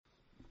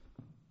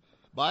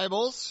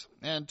Bibles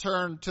and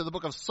turn to the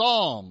book of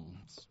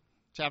Psalms,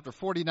 chapter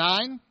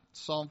 49,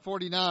 Psalm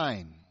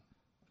 49.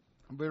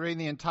 I'll be reading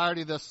the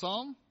entirety of this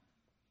psalm.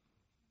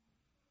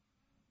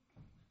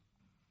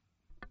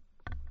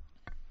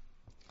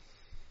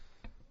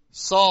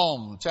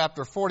 Psalm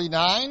chapter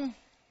 49.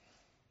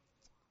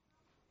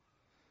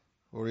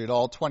 We'll read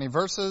all 20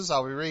 verses.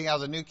 I'll be reading out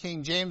of the New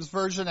King James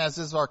Version, as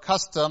is our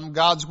custom.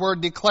 God's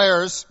word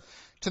declares,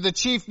 to the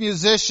chief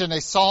musician, a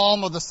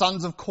psalm of the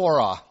sons of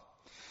Korah.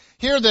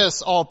 Hear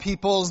this, all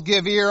peoples,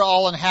 give ear,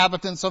 all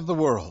inhabitants of the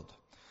world,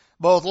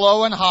 both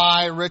low and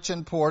high, rich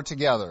and poor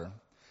together.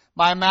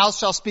 My mouth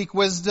shall speak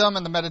wisdom,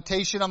 and the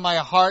meditation of my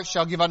heart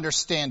shall give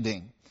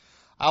understanding.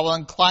 I will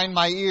incline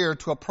my ear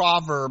to a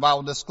proverb. I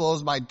will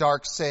disclose my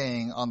dark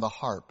saying on the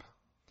harp.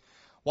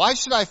 Why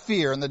should I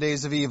fear in the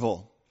days of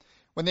evil,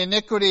 when the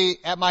iniquity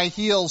at my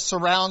heels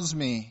surrounds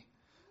me?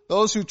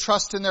 Those who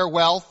trust in their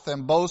wealth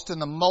and boast in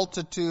the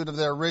multitude of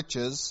their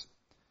riches,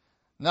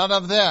 none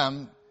of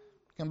them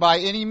can by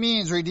any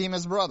means redeem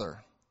his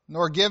brother,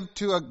 nor give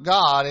to a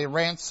God a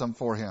ransom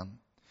for him.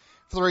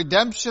 For the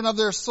redemption of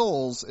their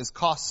souls is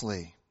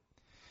costly.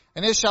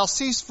 And it shall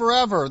cease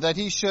forever that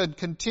he should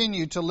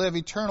continue to live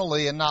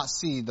eternally and not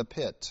see the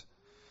pit.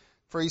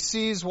 For he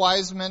sees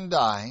wise men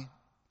die,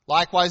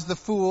 likewise the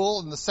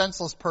fool and the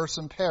senseless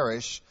person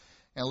perish,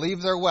 and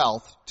leave their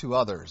wealth to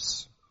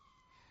others.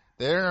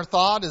 Their inner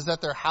thought is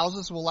that their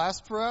houses will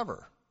last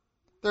forever,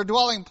 their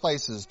dwelling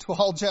places to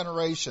all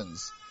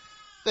generations.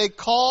 They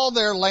call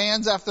their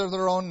lands after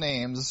their own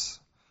names.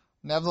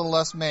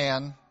 Nevertheless,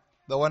 man,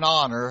 though in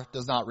honor,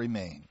 does not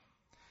remain.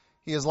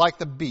 He is like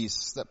the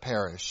beasts that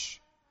perish.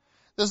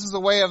 This is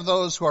the way of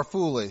those who are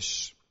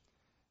foolish,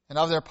 and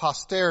of their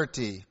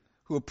posterity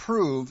who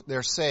approve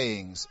their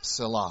sayings.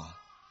 Selah.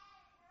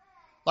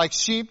 Like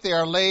sheep they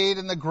are laid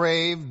in the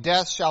grave.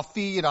 Death shall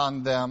feed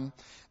on them.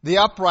 The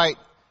upright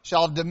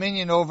shall have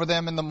dominion over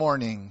them in the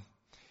morning.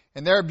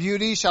 And their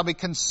beauty shall be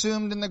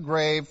consumed in the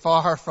grave,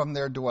 far from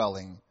their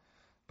dwelling.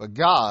 But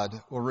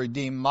God will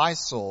redeem my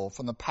soul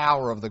from the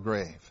power of the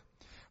grave.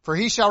 For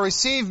he shall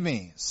receive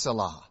me,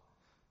 Selah.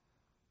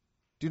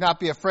 Do not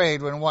be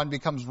afraid when one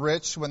becomes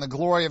rich, when the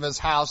glory of his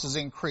house is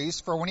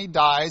increased. For when he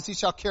dies, he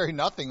shall carry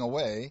nothing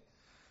away.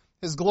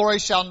 His glory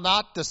shall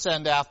not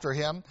descend after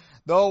him.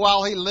 Though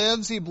while he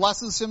lives, he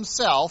blesses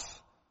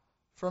himself.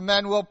 For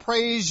men will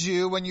praise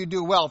you when you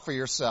do well for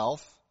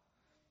yourself.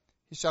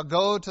 He shall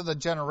go to the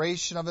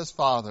generation of his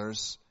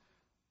fathers.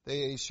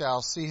 They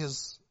shall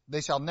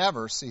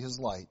never see his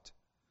light.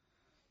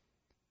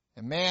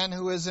 A man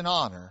who is in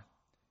honor,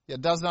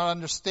 yet does not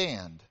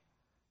understand,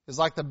 is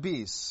like the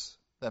beasts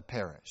that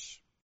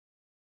perish.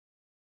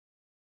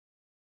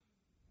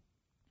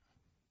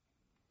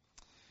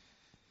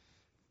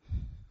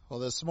 Well,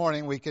 this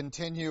morning we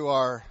continue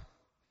our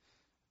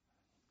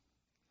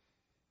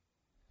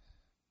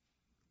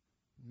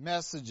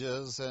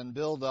messages and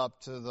build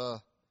up to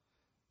the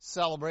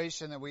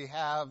celebration that we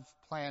have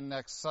planned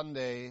next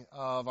Sunday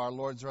of our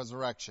Lord's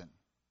resurrection.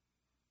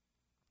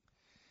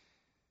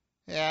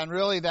 And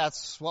really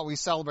that's what we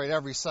celebrate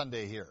every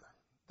Sunday here.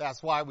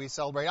 That's why we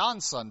celebrate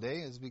on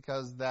Sunday, is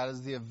because that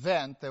is the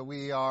event that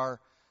we are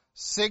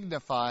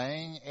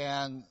signifying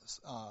and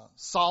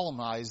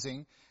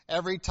solemnizing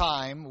every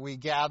time we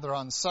gather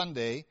on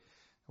Sunday.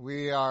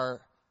 We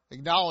are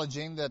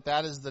acknowledging that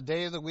that is the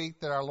day of the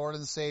week that our Lord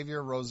and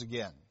Savior rose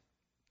again.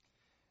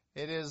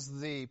 It is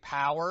the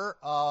power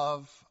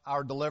of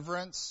our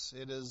deliverance.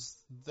 It is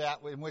that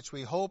in which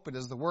we hope. It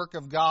is the work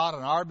of God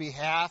on our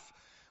behalf,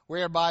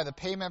 whereby the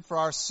payment for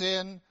our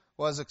sin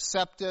was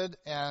accepted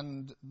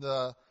and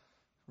the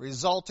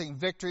resulting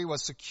victory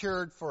was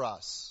secured for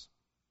us.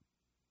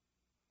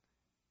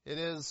 It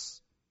is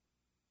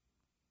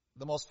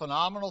the most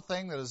phenomenal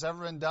thing that has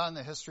ever been done in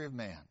the history of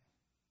man.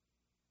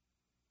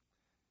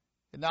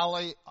 It not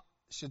only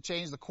should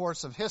change the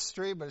course of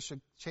history, but it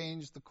should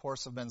change the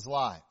course of men's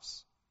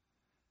lives.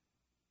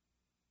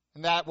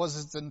 And that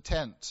was its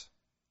intent.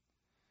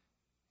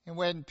 And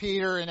when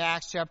Peter in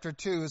Acts chapter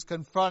 2 is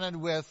confronted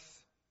with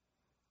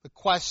the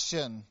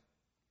question,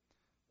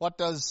 what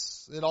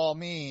does it all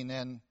mean?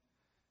 And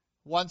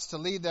wants to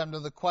lead them to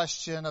the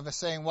question of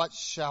saying, what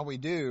shall we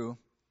do?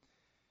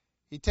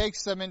 He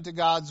takes them into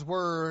God's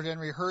Word and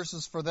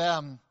rehearses for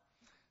them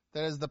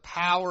that is the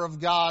power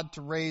of God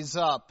to raise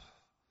up,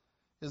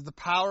 is the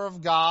power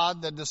of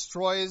God that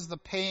destroys the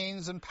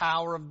pains and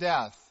power of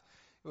death.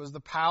 It was the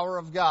power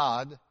of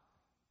God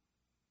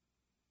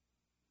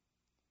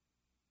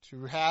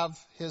to have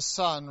his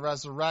Son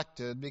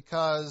resurrected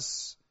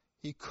because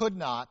he could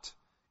not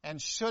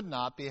and should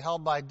not be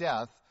held by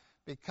death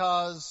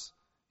because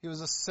he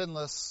was a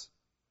sinless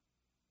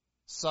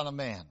Son of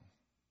Man.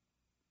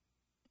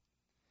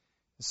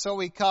 So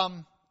we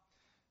come,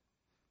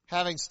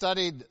 having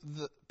studied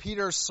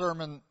Peter's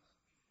sermon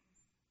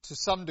to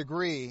some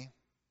degree.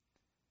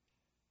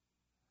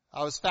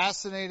 I was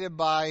fascinated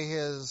by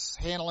his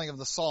handling of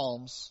the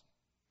Psalms.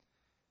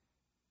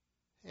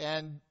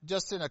 And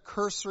just in a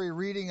cursory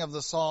reading of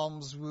the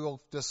Psalms, we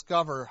will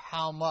discover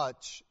how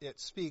much it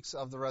speaks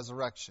of the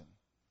resurrection.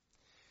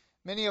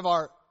 Many of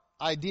our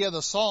idea of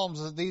the Psalms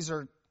is that these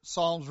are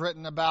Psalms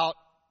written about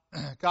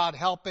God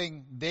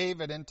helping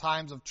David in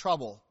times of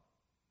trouble.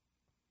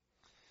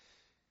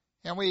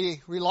 And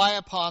we rely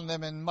upon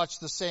them in much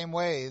the same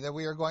way, that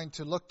we are going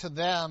to look to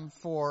them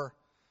for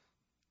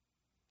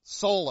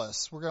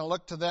solace. We're going to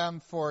look to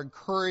them for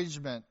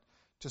encouragement,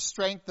 to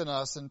strengthen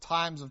us in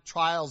times of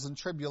trials and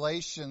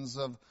tribulations,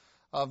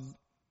 of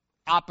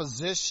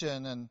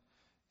opposition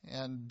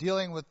and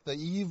dealing with the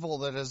evil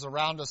that is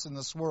around us in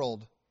this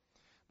world.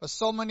 But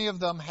so many of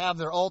them have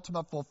their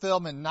ultimate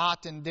fulfillment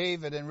not in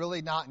David and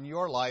really not in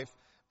your life,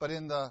 but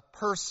in the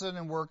person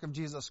and work of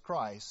Jesus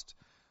Christ,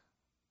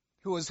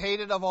 who was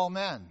hated of all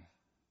men,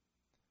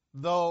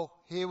 though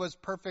he was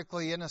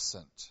perfectly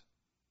innocent.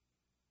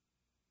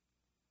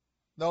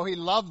 Though he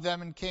loved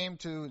them and came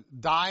to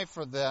die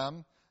for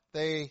them,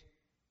 they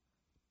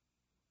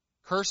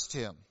cursed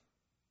him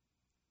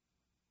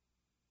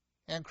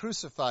and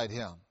crucified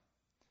him.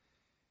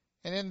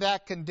 And in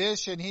that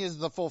condition, he is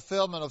the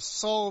fulfillment of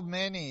so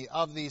many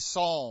of these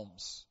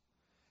psalms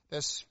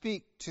that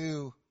speak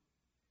to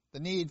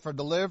the need for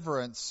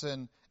deliverance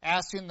and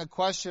asking the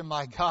question,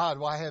 my God,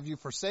 why have you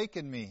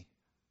forsaken me?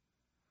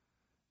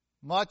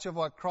 Much of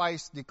what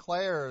Christ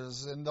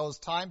declares in those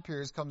time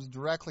periods comes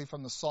directly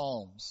from the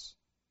Psalms.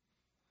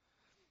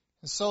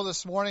 And so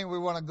this morning we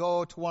want to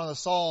go to one of the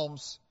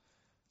Psalms,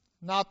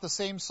 not the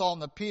same Psalm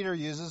that Peter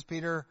uses.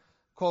 Peter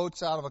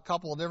quotes out of a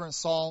couple of different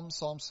Psalms,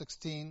 Psalm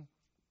 16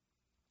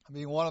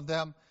 being one of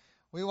them.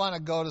 We want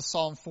to go to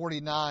Psalm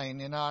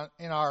 49 in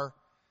our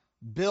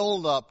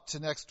build up to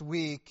next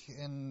week,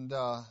 and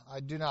I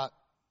do not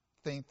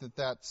think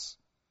that's,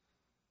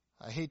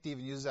 I hate to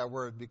even use that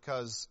word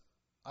because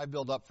I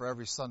build up for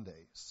every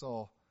Sunday,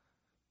 so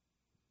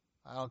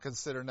I don't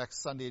consider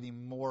next Sunday any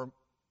more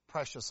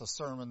precious a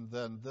sermon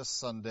than this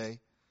Sunday.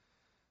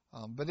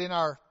 But in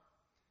our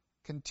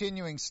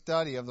continuing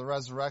study of the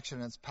resurrection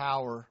and its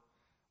power,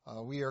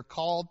 we are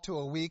called to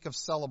a week of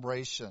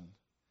celebration.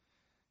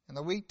 And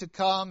the week to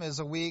come is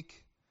a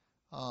week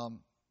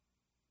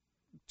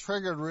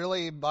triggered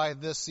really by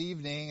this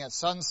evening at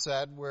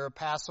sunset where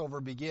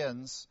Passover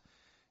begins.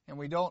 And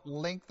we don't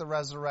link the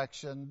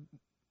resurrection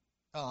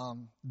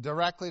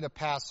directly to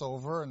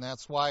Passover, and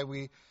that's why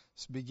we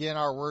begin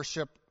our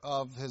worship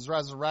of his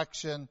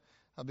resurrection,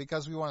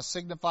 because we want to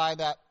signify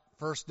that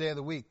first day of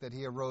the week that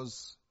he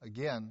arose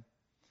again.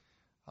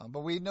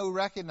 But we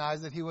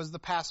recognize that he was the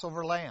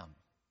Passover lamb,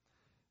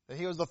 that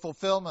he was the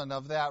fulfillment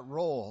of that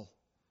role,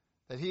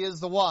 that he is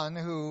the one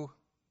who,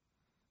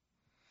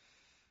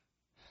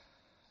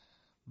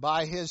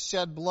 by his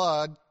shed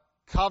blood,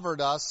 covered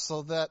us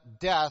so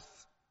that death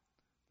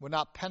would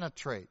not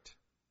penetrate,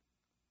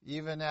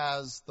 even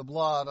as the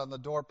blood on the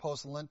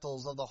doorpost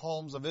lintels of the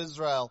homes of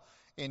Israel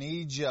in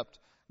Egypt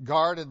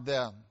guarded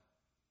them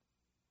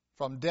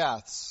from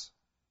death's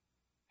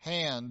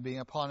hand being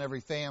upon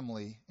every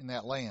family in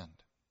that land.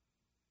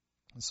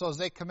 And so as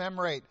they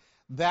commemorate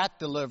that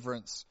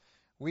deliverance,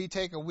 we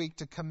take a week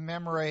to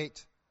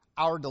commemorate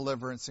our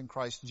deliverance in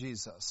Christ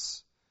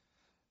Jesus.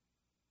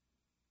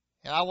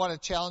 And I want to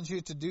challenge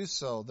you to do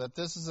so, that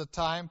this is a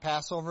time,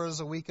 Passover is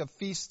a week of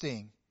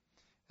feasting,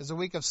 is a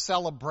week of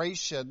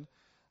celebration.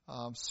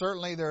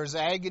 Certainly there's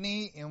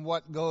agony in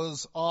what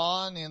goes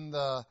on in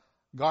the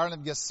Garden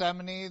of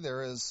Gethsemane.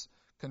 There is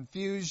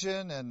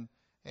confusion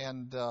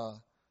and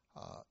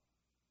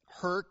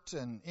hurt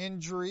and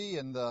injury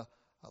in the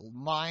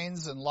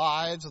minds and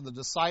lives of the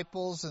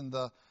disciples, and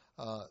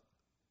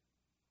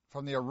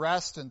from the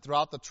arrest and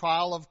throughout the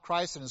trial of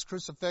Christ and his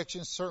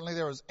crucifixion. Certainly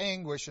there was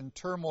anguish and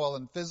turmoil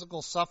and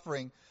physical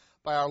suffering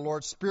by our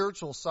Lord,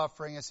 spiritual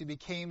suffering as he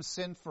became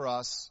sin for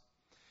us.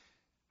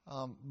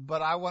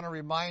 But I want to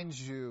remind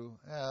you,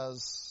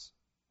 as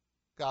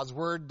God's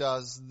Word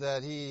does,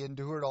 that he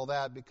endured all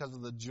that because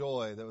of the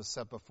joy that was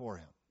set before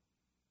him.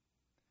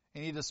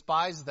 And he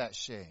despised that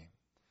shame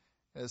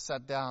and is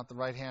set down at the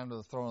right hand of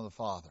the throne of the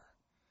Father.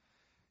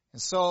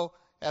 And so,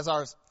 as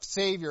our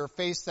Savior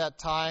faced that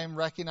time,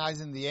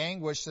 recognizing the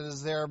anguish that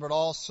is there, but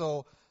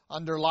also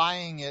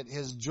underlying it,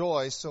 his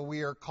joy, so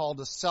we are called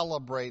to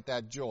celebrate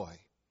that joy.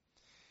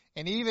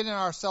 And even in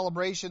our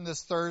celebration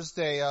this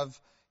Thursday of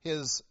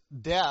his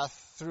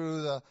death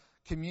through the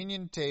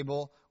communion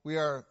table, we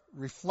are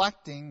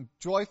reflecting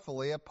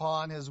joyfully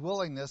upon his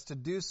willingness to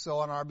do so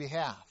on our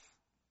behalf,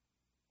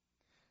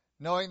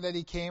 knowing that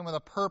he came with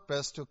a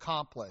purpose to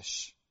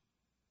accomplish.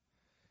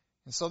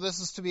 And so this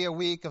is to be a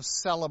week of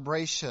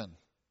celebration,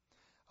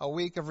 a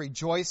week of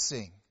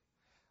rejoicing,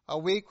 a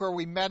week where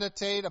we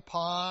meditate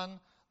upon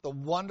the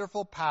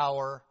wonderful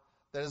power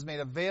that is made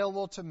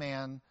available to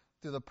man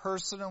through the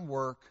person and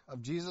work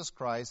of Jesus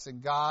Christ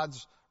and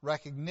God's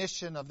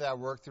recognition of that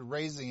work through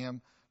raising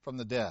him from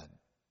the dead.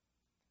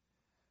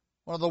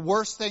 One of the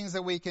worst things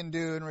that we can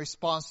do in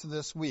response to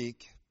this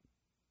week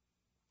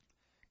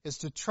is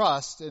to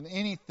trust in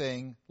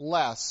anything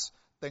less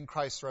than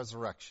Christ's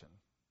resurrection.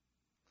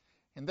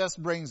 And this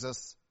brings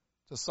us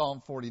to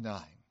Psalm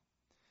 49.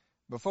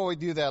 Before we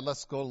do that,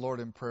 let's go, Lord,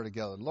 in prayer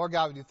together. Lord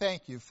God, we do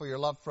thank you for your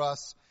love for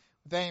us.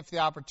 We thank you for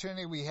the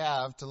opportunity we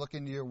have to look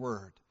into your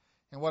word.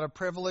 And what a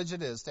privilege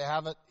it is to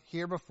have it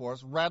here before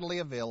us, readily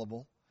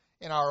available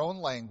in our own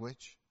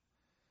language.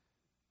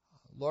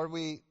 Lord,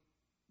 we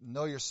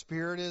know your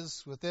Spirit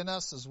is within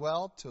us as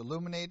well to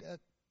illuminate it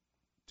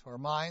to our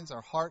minds,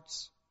 our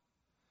hearts.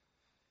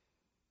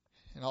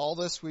 In all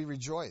this we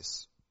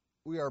rejoice.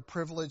 We are a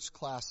privileged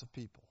class of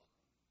people.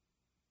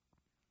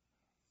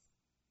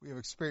 We have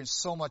experienced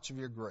so much of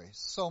your grace,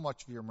 so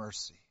much of your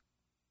mercy.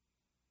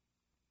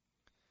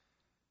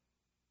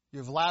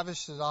 You've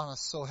lavished it on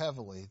us so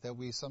heavily that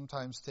we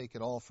sometimes take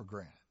it all for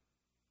granted.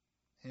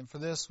 And for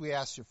this, we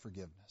ask your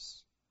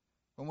forgiveness.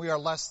 When we are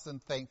less than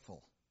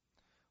thankful,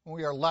 when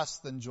we are less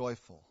than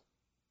joyful,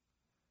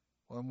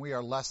 when we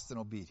are less than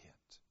obedient,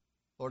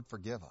 Lord,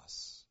 forgive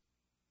us.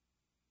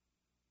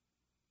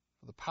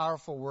 For the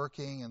powerful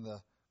working and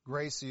the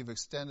grace you've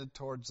extended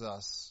towards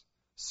us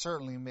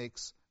certainly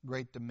makes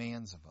great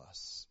demands of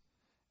us.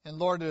 And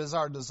Lord, it is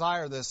our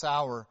desire this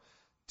hour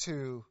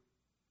to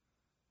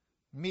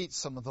meet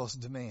some of those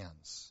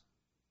demands,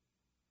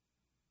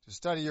 to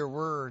study your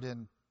word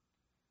in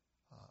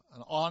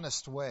an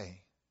honest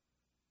way,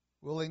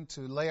 willing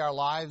to lay our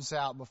lives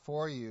out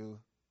before you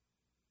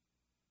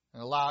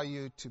and allow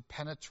you to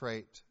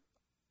penetrate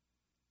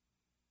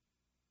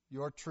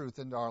your truth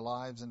into our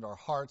lives, into our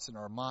hearts, into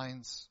our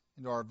minds,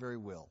 into our very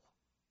will.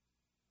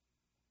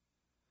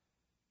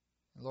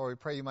 And Lord, we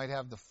pray you might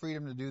have the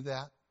freedom to do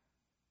that.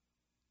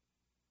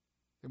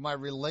 You might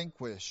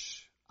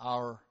relinquish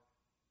our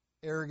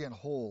arrogant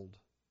hold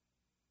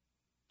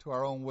to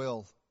our own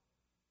will.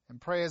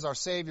 And pray as our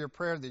Savior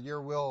prayer that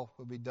your will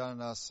be done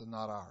in us and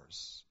not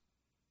ours.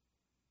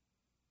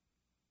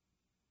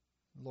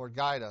 Lord,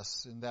 guide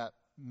us in that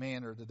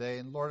manner today.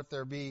 And Lord, if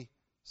there be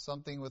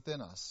something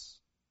within us,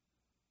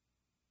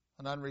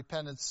 an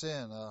unrepentant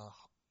sin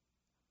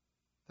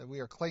that we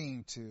are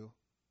clinging to,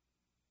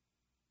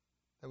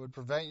 that would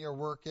prevent your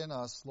work in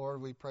us, Lord,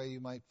 we pray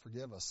you might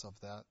forgive us of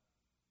that.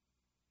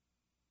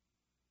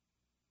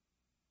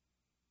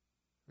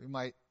 We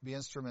might be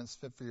instruments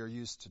fit for your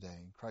use today.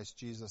 In Christ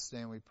Jesus'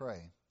 name we pray.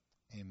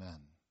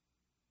 Amen.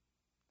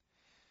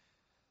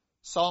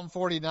 Psalm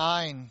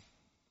 49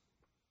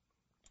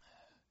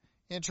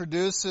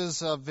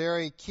 introduces a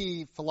very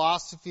key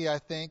philosophy, I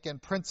think, and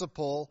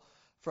principle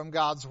from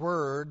God's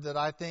Word that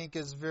I think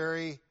is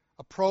very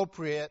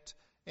appropriate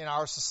in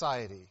our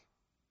society.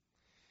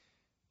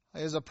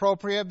 It is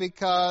appropriate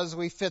because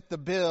we fit the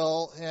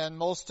bill, and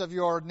most of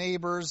your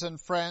neighbors and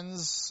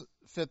friends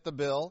fit the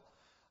bill.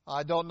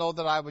 I don't know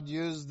that I would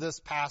use this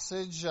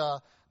passage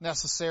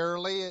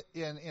necessarily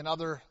in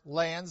other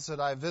lands that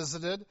I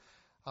visited,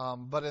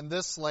 but in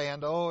this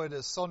land, it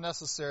is so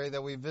necessary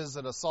that we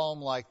visit a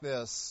psalm like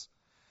this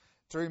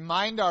to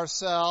remind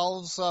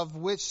ourselves of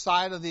which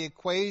side of the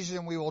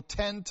equation we will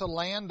tend to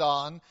land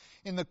on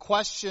in the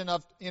question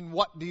of in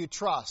what do you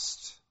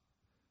trust?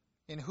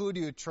 In who do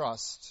you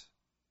trust?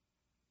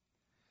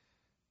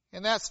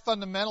 And that's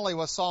fundamentally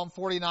what Psalm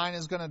 49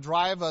 is going to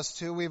drive us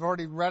to. We've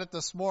already read it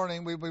this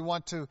morning. We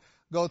want to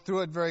go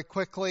through it very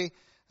quickly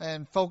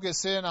and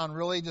focus in on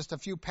really just a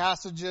few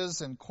passages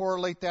and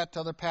correlate that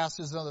to other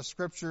passages and other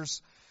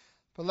scriptures.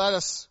 But let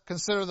us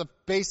consider the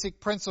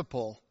basic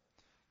principle.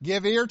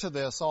 Give ear to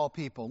this, all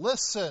people.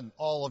 Listen,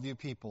 all of you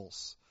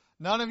peoples.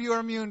 None of you are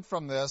immune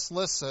from this.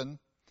 Listen.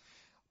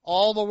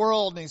 All the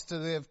world needs to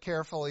give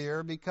careful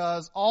ear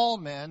because all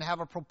men have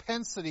a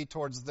propensity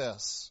towards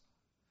this.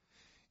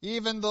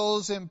 Even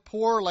those in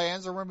poor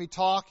lands, and we're going to be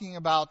talking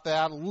about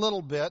that a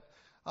little bit.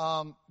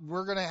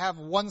 We're going to have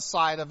one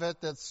side of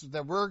it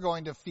that we're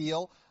going to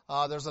feel.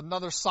 There's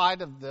another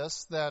side of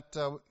this that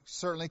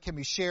certainly can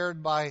be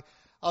shared by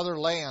other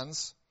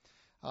lands.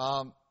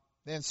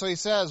 And so he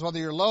says, whether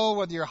you're low,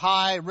 whether you're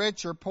high,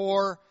 rich or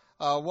poor,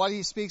 what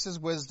he speaks is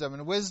wisdom.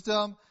 And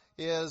wisdom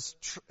is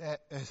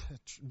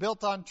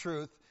built on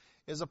truth,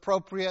 is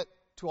appropriate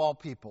to all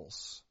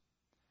peoples.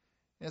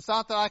 It's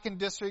not that I can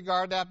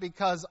disregard that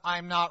because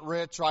I'm not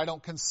rich or I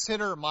don't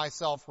consider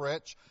myself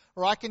rich,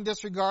 or I can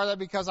disregard that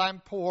because I'm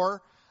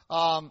poor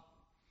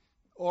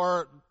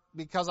or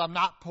because I'm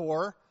not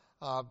poor.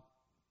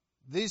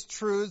 These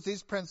truths,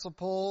 these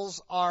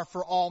principles are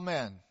for all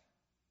men.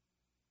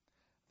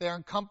 They're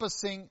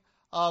encompassing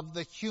of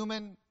the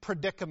human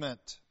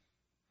predicament.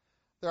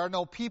 There are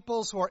no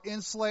peoples who are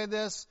insulated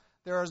this.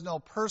 There is no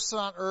person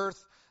on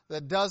earth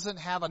that doesn't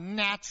have a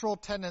natural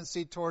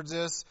tendency towards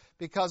this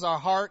because our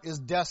heart is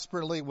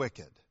desperately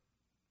wicked.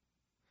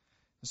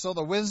 And so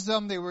the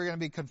wisdom that we're going to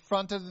be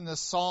confronted in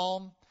this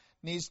psalm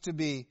needs to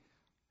be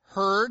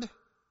heard.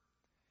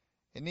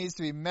 It needs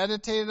to be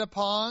meditated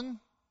upon.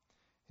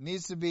 It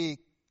needs to be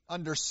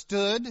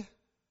understood.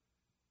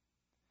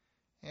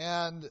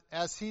 And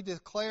as he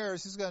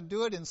declares, he's going to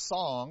do it in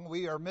song.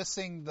 We are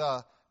missing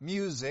the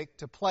music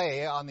to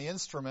play on the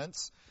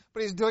instruments,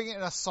 but he's doing it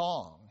in a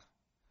song.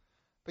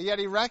 But yet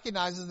he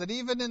recognizes that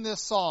even in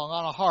this song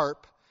on a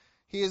harp,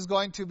 he is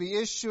going to be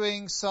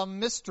issuing some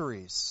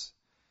mysteries.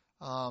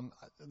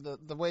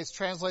 The way it's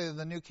translated in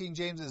the New King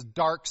James is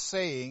dark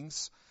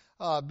sayings.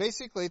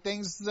 Basically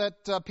things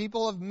that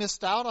people have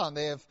missed out on.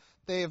 They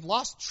they've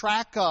lost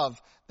track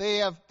of.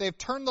 They've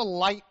turned the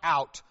light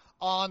out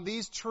on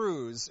these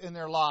truths in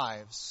their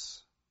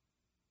lives.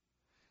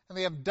 And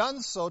they have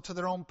done so to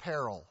their own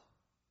peril.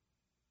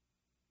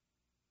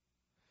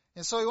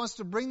 And so he wants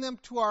to bring them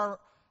to our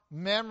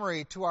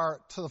memory, to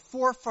the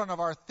forefront of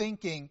our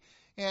thinking.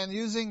 And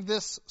using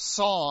this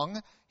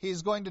song,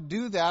 he's going to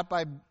do that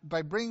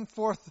by bringing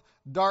forth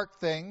dark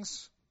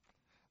things.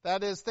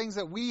 That is, things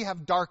that we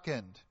have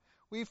darkened.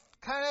 We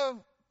kind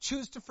of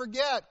choose to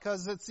forget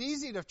because it's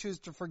easy to choose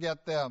to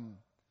forget them.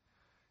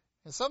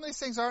 And some of these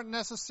things aren't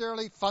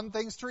necessarily fun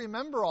things to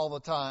remember all the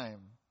time.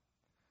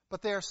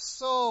 But they are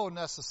so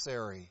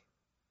necessary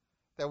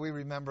that we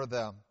remember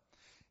them.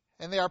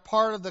 And they are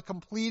part of the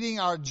completing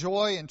our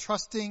joy and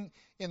trusting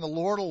in the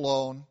Lord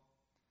alone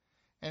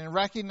and in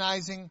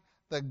recognizing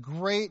the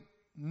great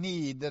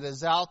need that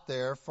is out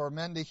there for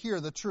men to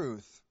hear the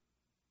truth.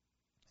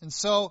 And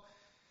so,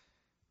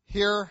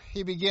 here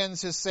he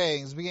begins his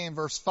sayings, beginning in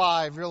verse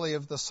 5, really,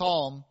 of the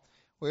psalm.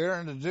 We are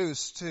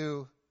introduced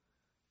to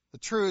the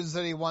truths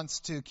that he wants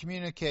to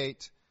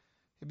communicate.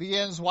 He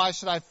begins, "Why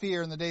should I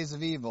fear in the days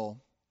of evil,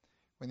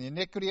 when the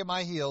iniquity of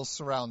my heels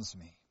surrounds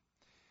me?"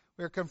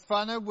 We are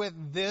confronted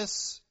with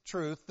this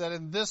truth, that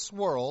in this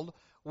world,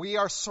 we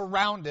are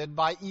surrounded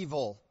by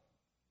evil.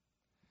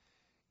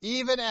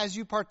 Even as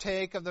you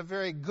partake of the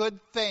very good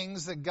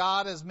things that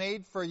God has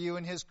made for you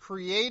in His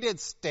created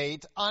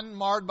state,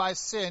 unmarred by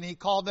sin, He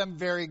called them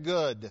very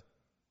good.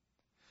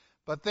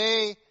 But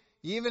they,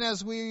 even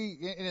as we,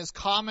 in His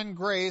common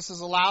grace, has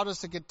allowed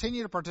us to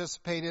continue to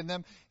participate in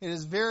them, it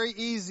is very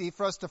easy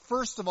for us to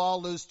first of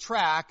all lose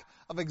track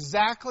of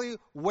exactly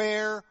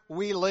where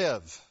we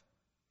live.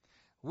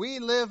 We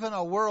live in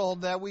a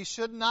world that we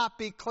should not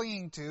be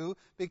clinging to,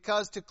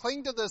 because to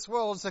cling to this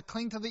world is to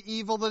cling to the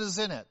evil that is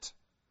in it.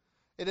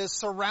 It is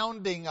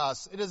surrounding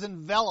us. It is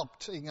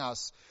enveloping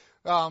us.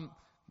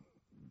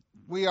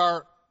 We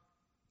are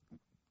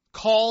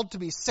called to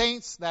be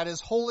saints, that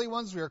is, holy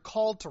ones. We are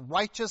called to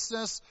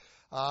righteousness,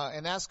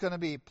 and that's going to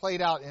be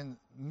played out in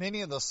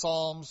many of the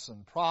Psalms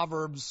and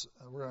Proverbs.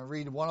 We're going to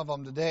read one of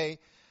them today.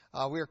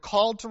 We are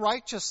called to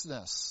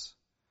righteousness.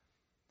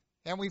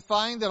 And we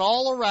find that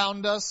all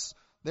around us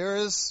there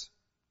is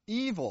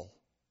evil.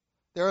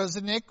 There is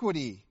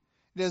iniquity.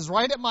 It is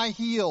right at my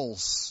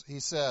heels,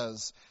 he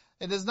says.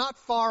 It is not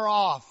far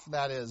off,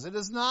 that is. It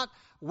is not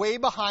way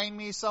behind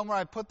me somewhere.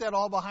 I put that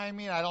all behind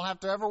me and I don't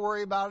have to ever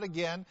worry about it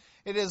again.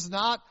 It is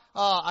not,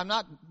 I'm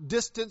not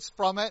distanced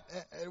from it.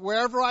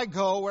 Wherever I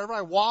go, wherever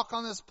I walk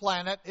on this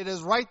planet, it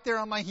is right there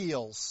on my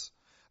heels.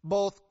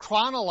 Both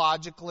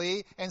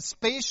chronologically and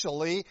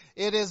spatially,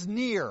 it is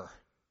near.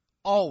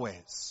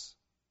 Always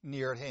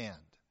near at hand.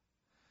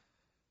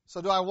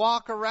 So do I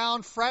walk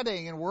around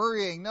fretting and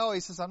worrying? No,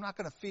 he says, I'm not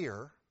going to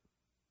fear.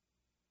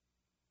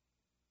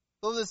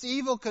 Though this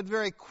evil could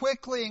very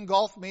quickly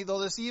engulf me, though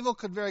this evil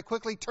could very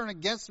quickly turn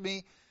against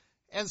me,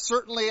 and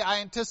certainly I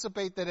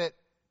anticipate that it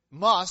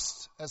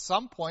must, at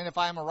some point, if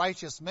I am a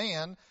righteous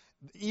man,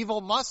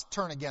 evil must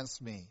turn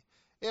against me.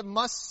 It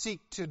must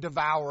seek to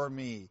devour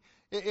me.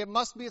 It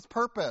must be its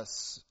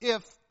purpose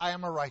if I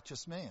am a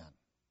righteous man.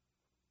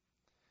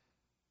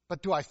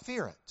 But do I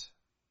fear it?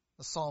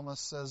 The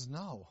psalmist says,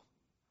 no,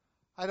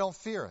 I don't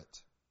fear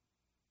it.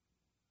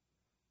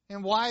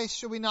 And why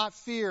should we not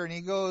fear? And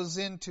he goes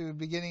into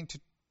beginning to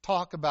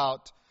talk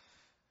about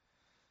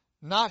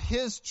not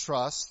his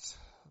trust,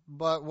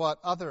 but what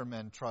other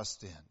men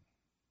trust in,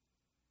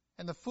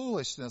 and the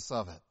foolishness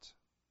of it.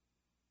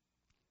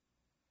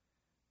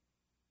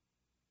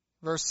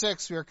 Verse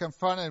 6, we are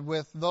confronted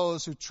with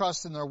those who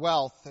trust in their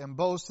wealth and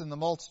boast in the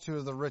multitude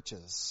of the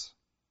riches.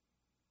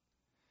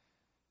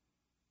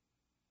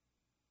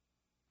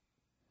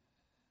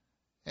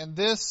 And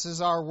this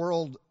is our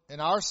world in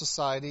our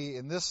society,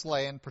 in this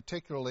land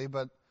particularly,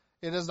 but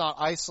it is not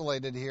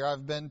isolated here.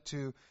 I've been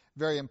to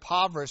very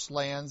impoverished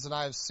lands, and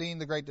I have seen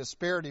the great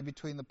disparity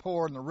between the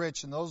poor and the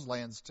rich in those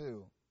lands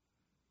too.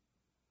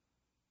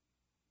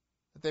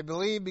 That they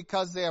believe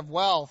because they have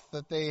wealth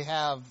that they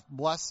have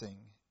blessing.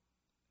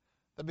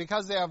 That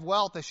because they have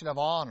wealth they should have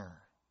honor.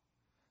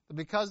 That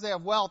because they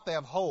have wealth they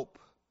have hope.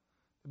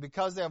 That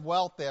because they have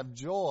wealth they have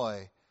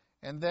joy.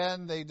 And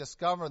then they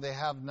discover they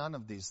have none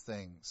of these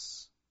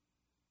things.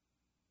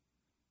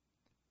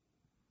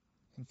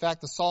 In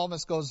fact, the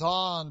psalmist goes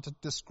on to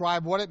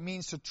describe what it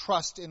means to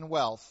trust in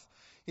wealth.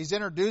 He's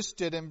introduced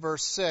it in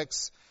verse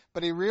 6,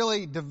 but he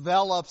really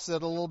develops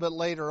it a little bit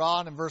later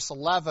on in verse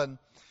 11.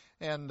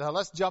 And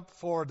let's jump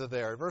forward to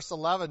there. Verse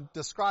 11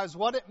 describes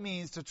what it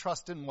means to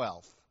trust in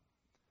wealth.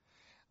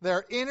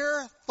 Their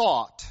inner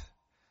thought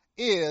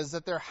is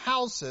that their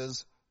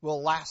houses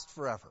will last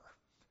forever.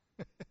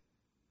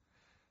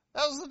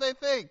 That's what they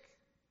think.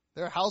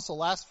 Their house will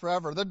last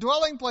forever. Their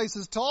dwelling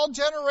places to all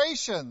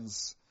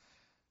generations.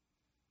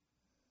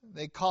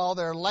 They call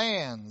their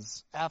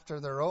lands after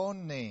their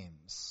own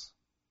names.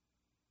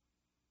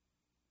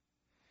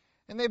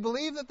 And they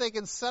believe that they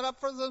can set up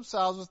for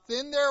themselves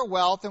within their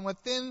wealth and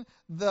within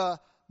the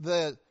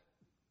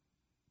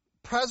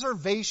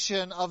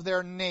preservation of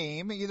their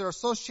name, either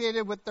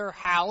associated with their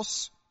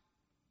house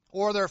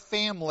or their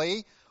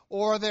family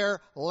or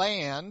their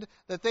land,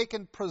 that they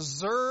can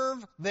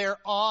preserve their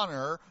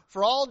honor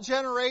for all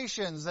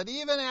generations, that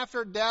even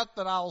after death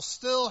that I'll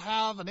still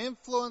have an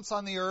influence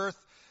on the earth,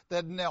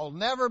 that they'll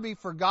never be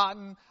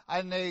forgotten,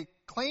 and they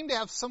claim to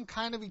have some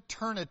kind of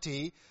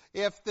eternity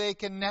if they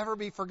can never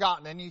be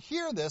forgotten. And you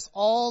hear this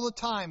all the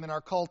time in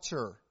our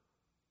culture.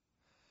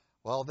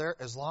 Well,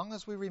 as long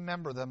as we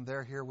remember them,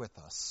 they're here with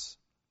us.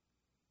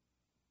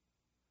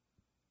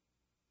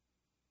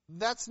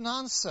 That's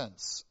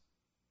nonsense.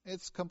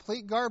 It's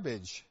complete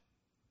garbage.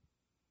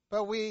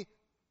 But we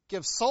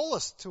give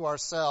solace to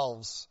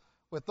ourselves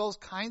with those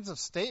kinds of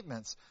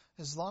statements.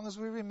 As long as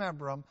we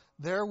remember them,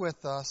 they're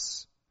with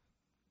us.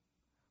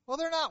 Well,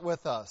 they're not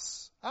with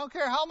us. I don't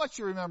care how much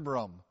you remember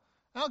them.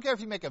 I don't care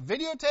if you make a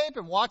videotape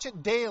and watch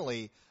it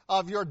daily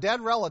of your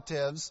dead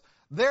relatives.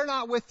 They're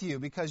not with you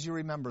because you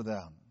remember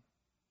them.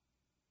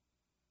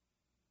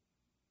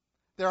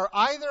 They're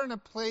either in a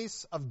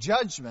place of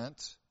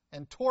judgment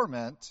and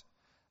torment,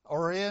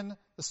 or in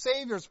the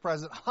Savior's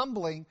presence,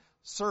 humbling,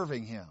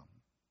 serving Him.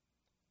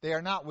 They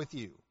are not with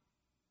you.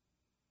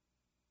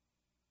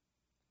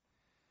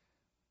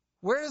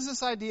 Where does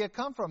this idea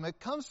come from? It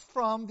comes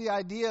from the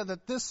idea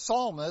that this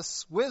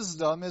psalmist's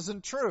wisdom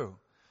isn't true.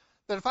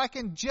 That if I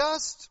can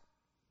just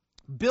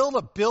build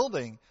a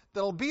building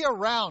that'll be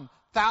around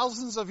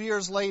thousands of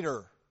years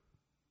later,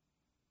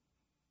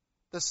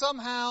 that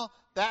somehow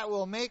that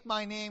will make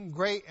my name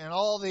great in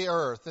all the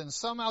earth and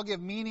somehow give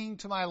meaning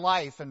to my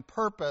life and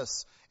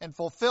purpose and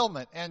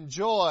fulfillment and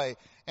joy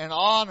and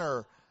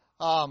honor.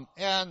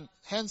 And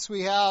hence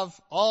we have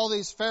all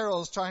these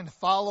pharaohs trying to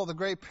follow the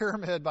Great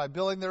Pyramid by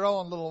building their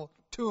own little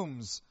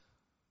tombs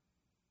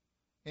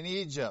in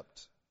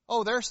Egypt.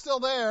 Oh, they're still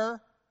there.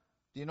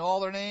 Do you know all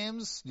their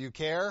names? Do you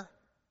care?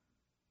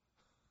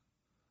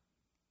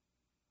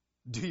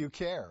 Do you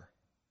care?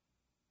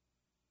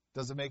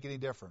 Does it make any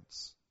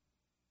difference?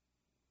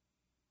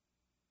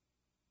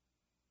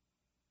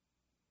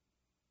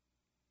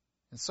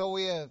 And so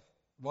we have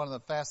one of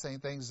the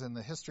fascinating things in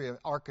the history of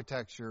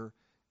architecture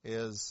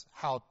is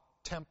how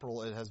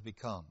temporal it has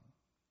become.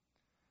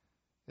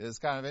 It is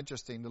kind of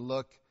interesting to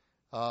look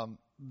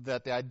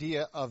that the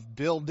idea of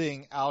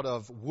building out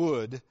of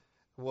wood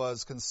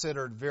was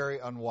considered very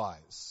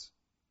unwise,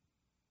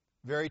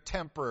 very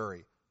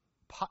temporary,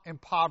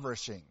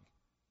 impoverishing.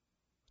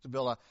 To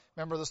build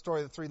remember the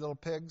story of the 3 little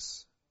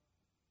pigs?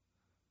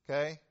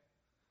 Okay?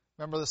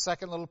 Remember the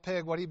second little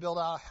pig, what did he build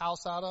a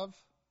house out of?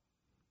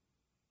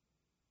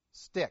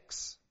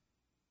 Sticks.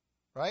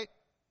 Right?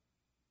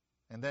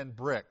 And then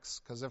bricks.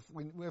 Because if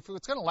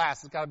it's going to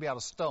last, it's got to be out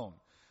of stone.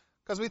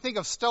 Because we think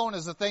of stone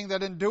as a thing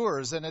that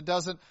endures and it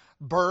doesn't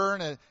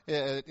burn.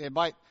 It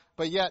might,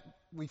 but yet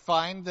we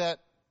find that,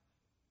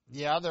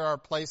 there are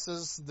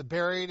places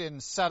buried in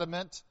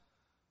sediment,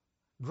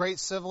 great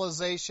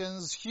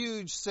civilizations,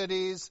 huge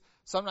cities,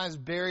 sometimes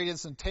buried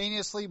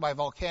instantaneously by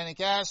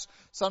volcanic ash,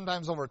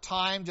 sometimes over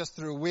time just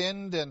through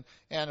wind and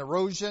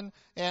erosion.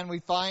 And we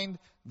find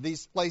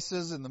these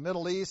places in the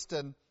Middle East,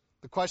 and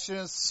the question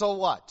is, so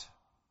what?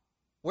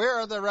 Where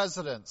are the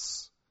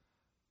residents?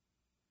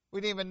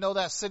 We didn't even know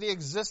that city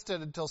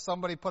existed until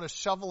somebody put a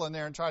shovel in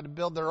there and tried to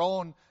build their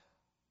own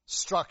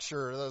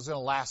structure that was going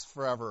to last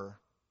forever.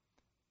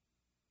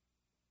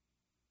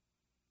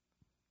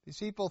 These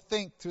people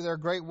think through their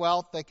great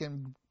wealth they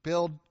can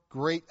build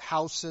great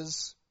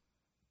houses.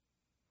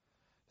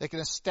 They can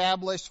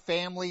establish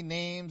family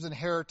names and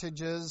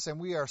heritages, and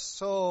we are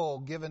so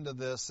given to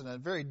this in a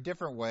very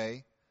different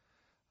way.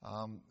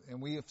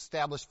 And we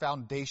establish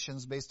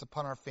foundations based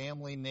upon our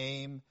family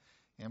name.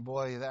 And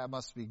boy, that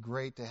must be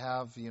great to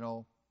have,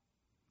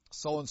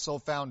 so-and-so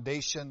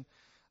foundation.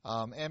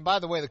 And by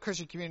the way, the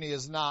Christian community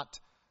is not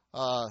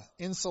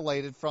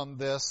insulated from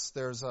this.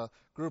 There's a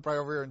group right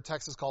over here in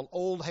Texas called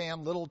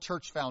Oldham Little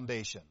Church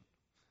Foundation.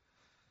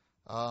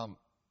 And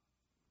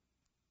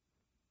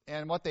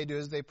what they do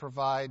is they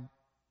provide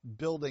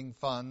building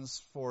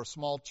funds for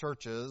small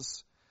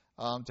churches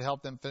to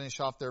help them finish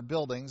off their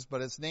buildings,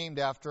 but it's named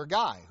after a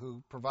guy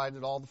who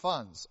provided all the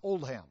funds.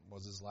 Oldham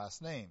was his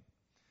last name.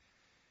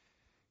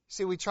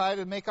 See, we try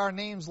to make our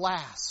names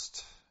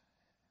last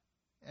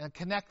and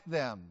connect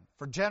them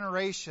for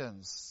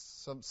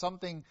generations,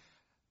 something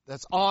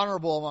that's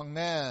honorable among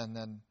men,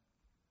 and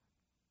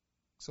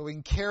so we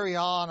can carry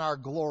on our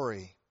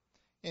glory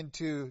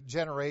into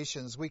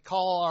generations. We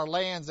call our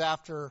lands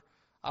after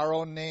our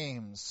own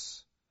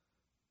names,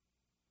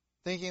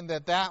 thinking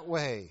that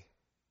way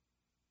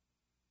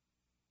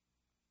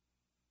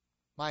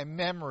my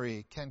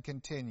memory can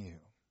continue.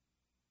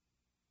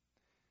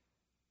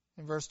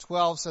 And verse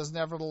 12 says,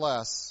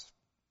 nevertheless,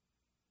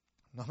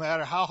 no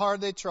matter how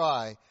hard they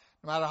try,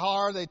 no matter how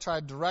hard they try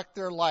to direct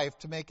their life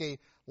to make a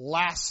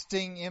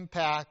lasting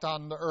impact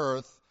on the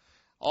earth,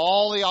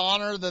 all the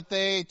honor that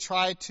they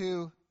try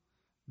to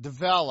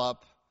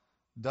develop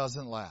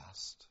doesn't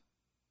last.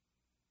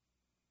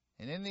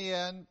 And in the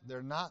end,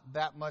 they're not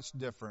that much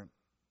different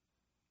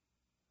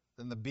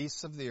than the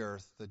beasts of the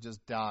earth that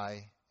just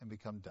die and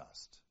become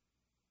dust.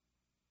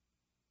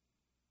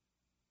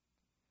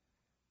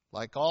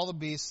 Like all the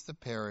beasts that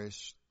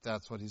perish,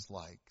 that's what he's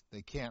like.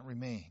 They can't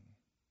remain.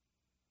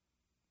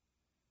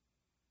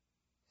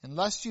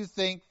 Unless you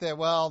think that,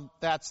 well,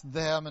 that's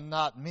them and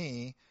not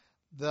me,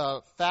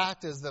 the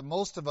fact is that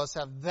most of us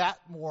have that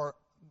more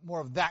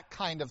of that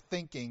kind of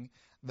thinking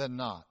than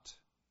not.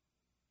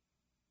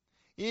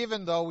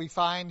 Even though we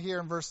find here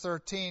in verse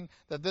 13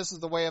 that this is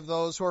the way of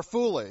those who are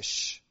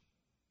foolish.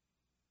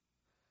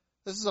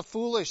 This is a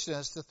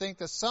foolishness to think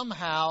that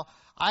somehow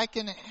I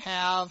can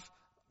have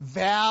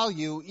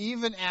value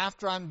even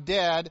after I'm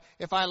dead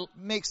if I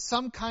make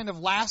some kind of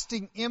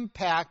lasting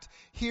impact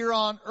here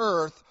on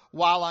earth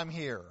while I'm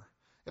here.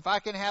 If I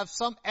can have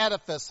some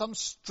edifice, some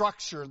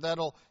structure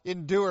that'll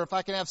endure, if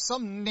I can have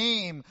some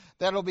name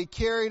that'll be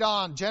carried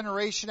on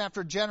generation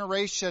after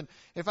generation,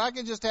 if I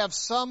can just have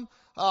some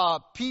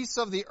piece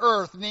of the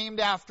earth named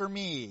after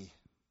me,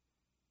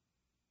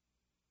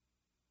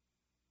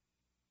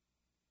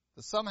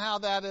 that somehow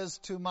that is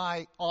to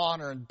my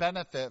honor and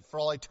benefit for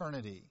all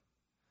eternity.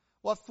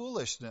 What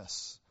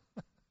foolishness.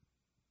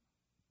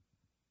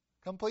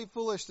 Complete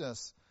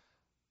foolishness.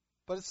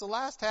 But it's the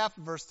last half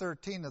of verse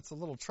 13 that's a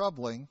little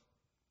troubling.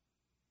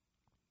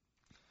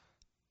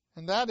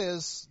 And that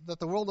is that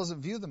the world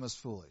doesn't view them as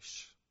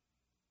foolish.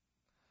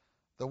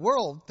 The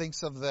world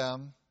thinks of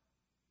them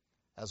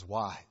as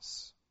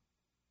wise.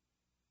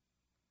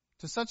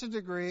 To such a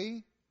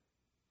degree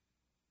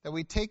that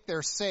we take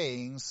their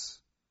sayings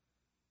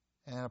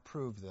and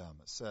approve them,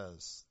 it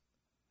says.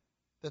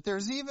 That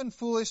there's even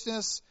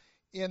foolishness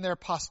in their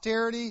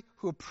posterity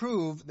who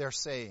approve their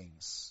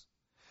sayings.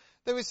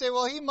 That we say,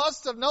 well, he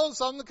must have known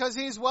something because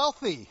he's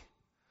wealthy.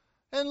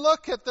 And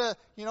look at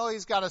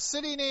he's got a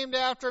city named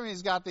after him.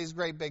 He's got these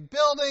great big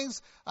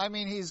buildings. I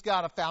mean, he's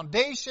got a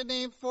foundation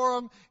named for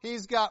him.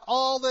 He's got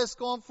all this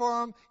going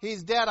for him.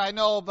 He's dead, I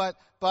know, but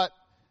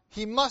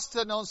he must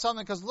have known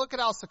something because look at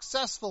how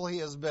successful he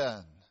has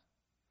been.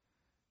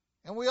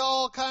 And we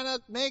all kind of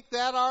make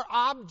that our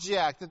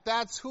object, that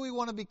that's who we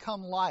want to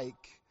become like.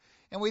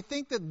 And we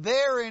think that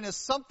therein is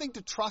something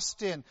to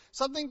trust in,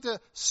 something to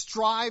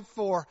strive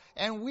for.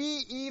 And we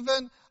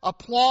even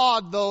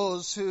applaud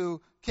those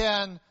who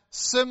can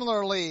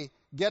similarly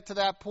get to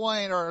that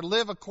point or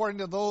live according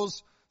to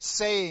those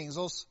sayings,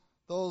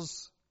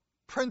 those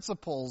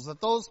principles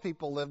that those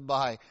people live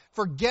by,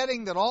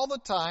 forgetting that all the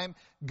time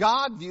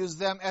God views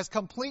them as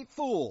complete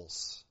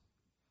fools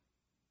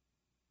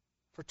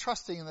for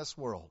trusting in this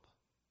world.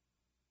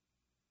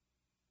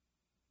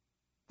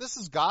 This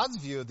is God's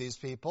view of these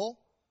people.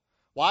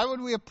 Why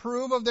would we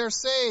approve of their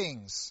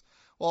sayings?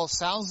 Well, it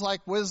sounds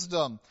like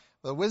wisdom.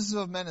 The wisdom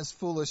of men is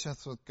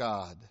foolishness with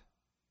God.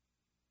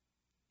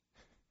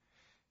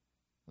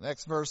 The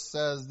next verse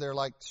says they're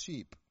like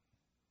sheep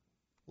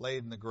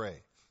laid in the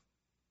grave.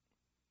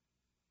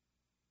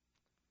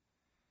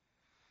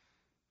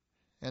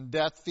 And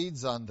death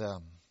feeds on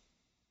them.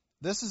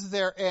 This is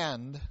their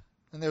end,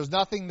 and there's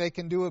nothing they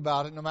can do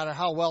about it, no matter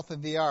how wealthy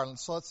they are. And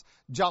so let's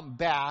jump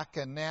back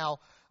and now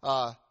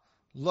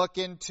look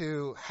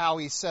into how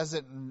he says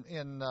it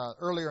in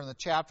earlier in the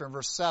chapter in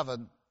verse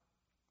 7.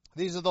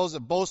 These are those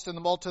that boast in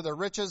the multitude of their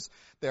riches.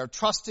 They are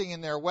trusting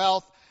in their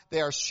wealth. They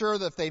are sure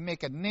that if they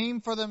make a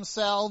name for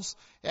themselves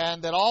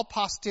and that all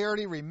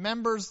posterity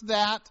remembers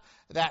that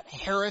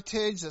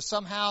heritage, that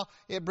somehow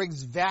it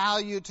brings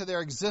value to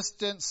their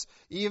existence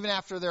even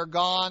after they're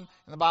gone.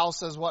 And the Bible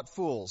says, what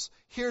fools?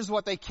 Here's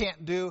what they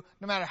can't do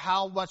no matter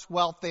how much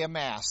wealth they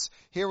amass.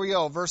 Here we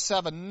go, verse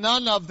 7.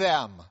 None of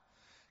them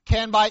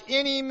can by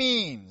any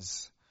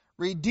means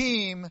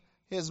redeem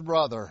his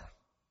brother,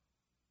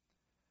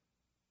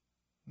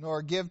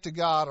 nor give to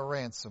God a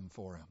ransom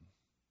for him.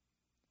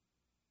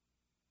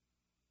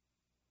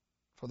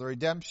 For the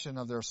redemption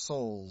of their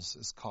souls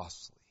is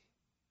costly,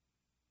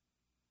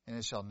 and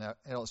it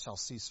shall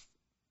cease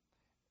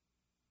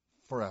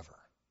forever.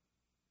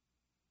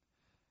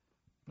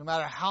 No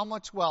matter how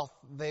much wealth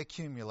they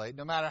accumulate,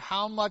 no matter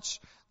how much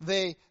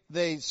they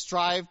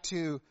strive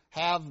to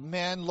have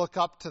men look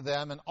up to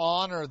them and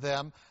honor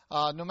them,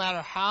 no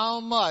matter how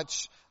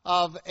much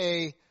of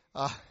a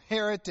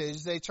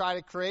heritage they try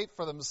to create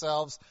for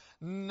themselves,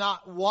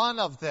 not one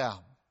of them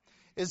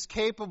is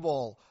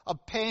capable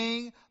of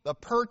paying the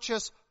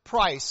purchase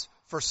price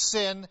for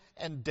sin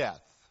and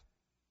death.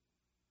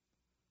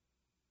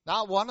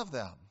 Not one of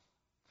them.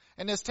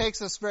 And this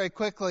takes us very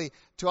quickly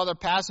to other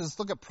passages.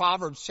 Look at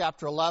Proverbs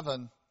chapter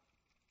 11.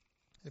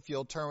 If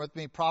you'll turn with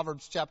me,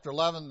 Proverbs chapter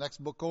 11,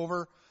 next book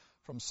over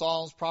from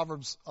Psalms,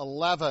 Proverbs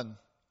 11.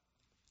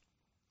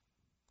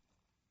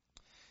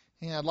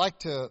 And I'd like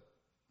to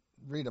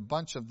read a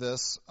bunch of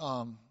this.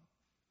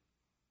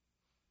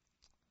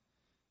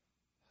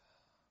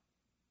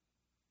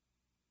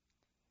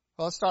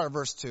 Well, let's start at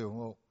verse 2.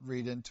 We'll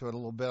read into it a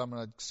little bit. I'm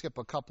going to skip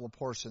a couple of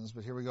portions,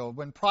 but here we go.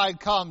 When pride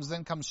comes,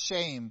 then comes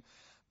shame.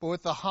 But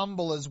with the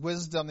humble is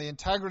wisdom. The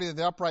integrity of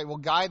the upright will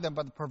guide them,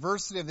 but the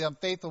perversity of the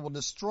unfaithful will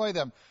destroy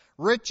them.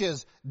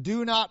 Riches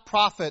do not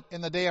profit in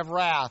the day of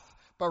wrath,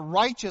 but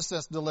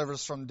righteousness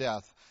delivers from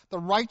death. The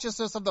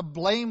righteousness of the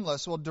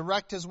blameless will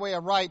direct his way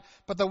aright,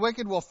 but the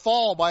wicked will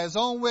fall by his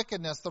own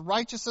wickedness. The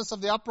righteousness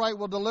of the upright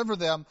will deliver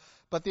them,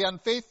 but the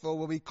unfaithful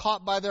will be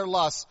caught by their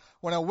lusts.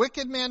 When a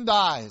wicked man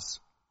dies,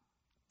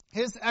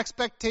 his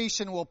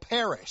expectation will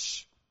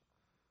perish.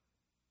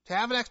 To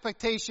have an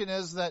expectation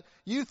is that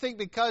you think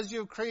because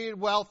you've created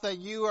wealth that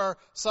you are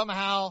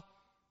somehow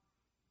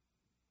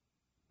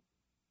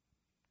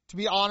to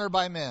be honored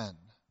by men.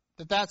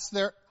 That's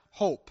their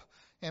hope.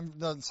 In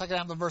the second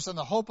half of the verse, and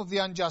the hope of the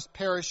unjust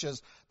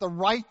perishes. The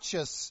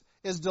righteous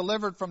is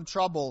delivered from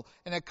trouble,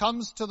 and it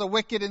comes to the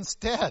wicked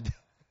instead.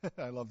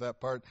 I love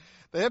that part.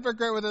 The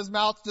hypocrite with his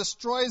mouth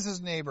destroys his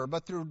neighbor,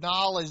 but through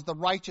knowledge the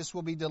righteous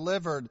will be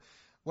delivered.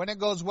 When it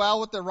goes well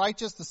with the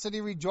righteous, the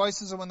city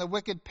rejoices, and when the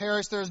wicked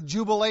perish, there is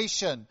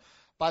jubilation.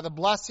 By the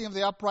blessing of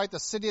the upright, the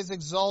city is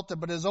exalted,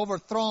 but is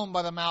overthrown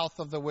by the mouth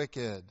of the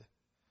wicked.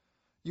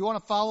 You want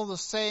to follow the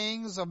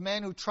sayings of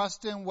men who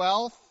trust in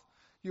wealth?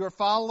 You are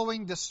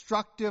following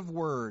destructive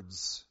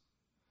words.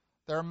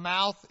 Their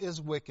mouth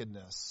is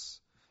wickedness,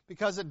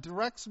 because it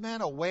directs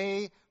men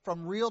away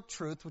from real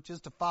truth, which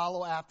is to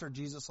follow after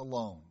Jesus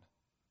alone.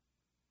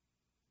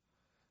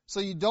 So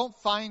you don't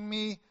find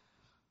me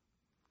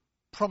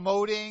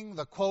promoting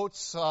the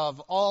quotes of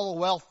all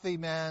wealthy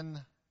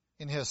men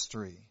in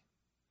history.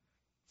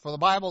 For the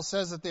Bible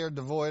says that they are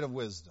devoid of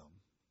wisdom.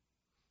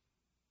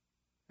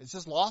 It's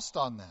just lost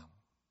on them,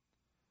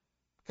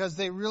 because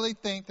they really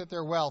think that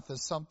their wealth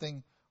is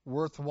something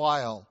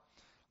worthwhile.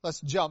 Let's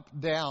jump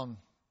down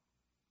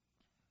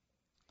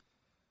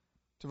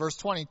to verse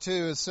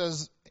 22. It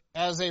says,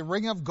 as a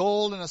ring of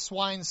gold in a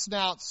swine's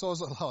snout, so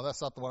is oh, that's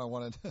not the one I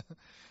wanted.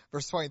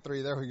 Verse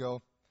 23, there we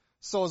go.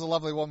 So is a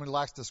lovely woman who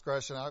lacks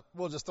discretion.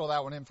 We'll just throw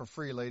that one in for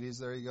free, ladies.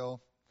 There you go.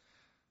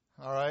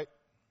 All right.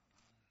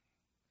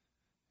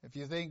 If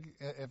you think,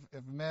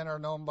 if men are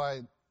known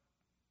by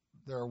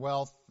their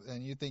wealth,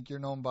 and you think you're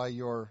known by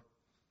your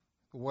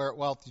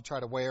wealth you try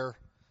to wear,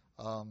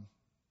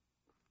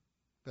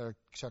 better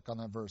check on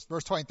that verse.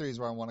 Verse 23 is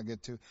where I want to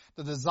get to.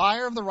 The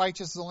desire of the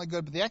righteous is only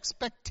good, but the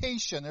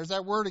expectation, there's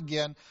that word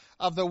again,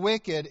 of the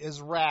wicked is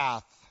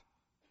wrath.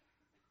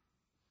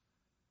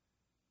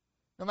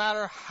 No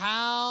matter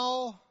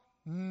how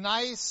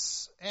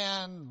nice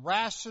and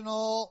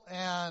rational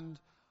and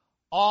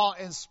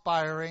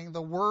awe-inspiring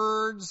the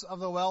words of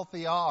the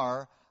wealthy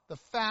are, the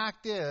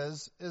fact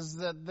is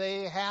that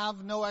they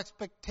have no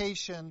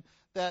expectation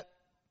that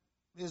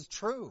is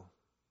true,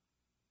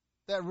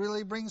 that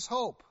really brings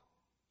hope.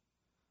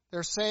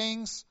 Their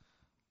sayings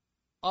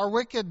are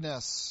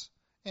wickedness,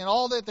 and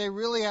all that they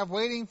really have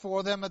waiting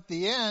for them at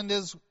the end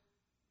is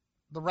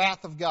the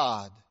wrath of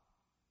God.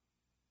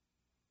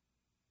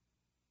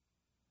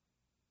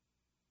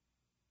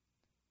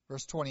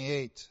 Verse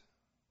 28,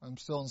 I'm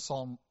still in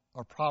Psalm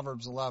or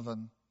Proverbs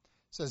 11,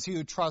 says, he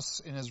who trusts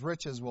in his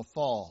riches will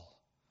fall,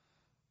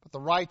 but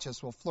the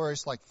righteous will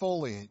flourish like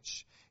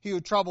foliage. He who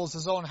troubles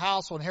his own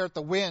house will inherit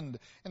the wind,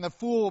 and the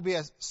fool will be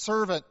a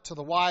servant to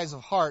the wise of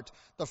heart.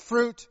 The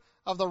fruit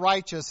of the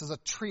righteous is a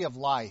tree of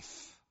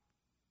life,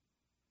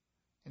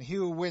 and he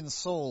who wins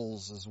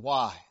souls is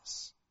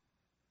wise.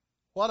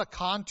 What a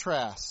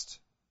contrast.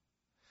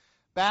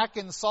 Back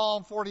in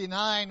Psalm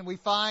 49, we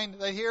find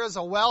that here is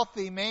a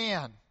wealthy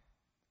man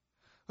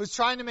who's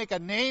trying to make a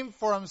name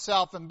for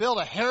himself and build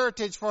a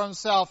heritage for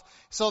himself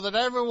so that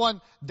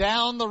everyone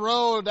down the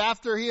road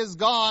after he is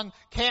gone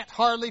can't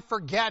hardly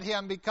forget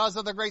him because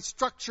of the great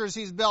structures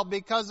he's built,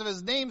 because of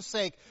his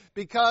namesake,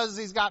 because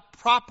he's got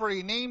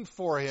property named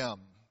for him.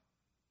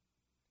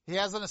 He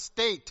has an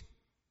estate.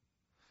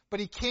 But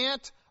he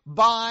can't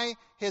buy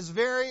his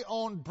very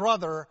own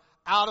brother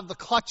out of the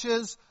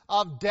clutches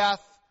of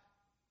death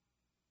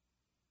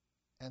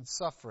and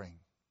suffering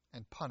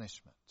and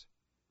punishment.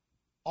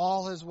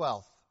 All his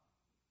wealth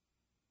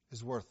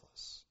is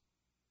worthless.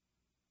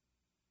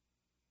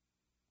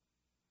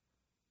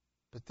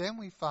 But then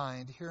we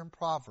find here in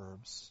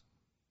Proverbs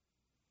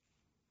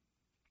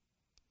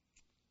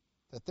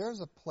that there's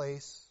a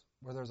place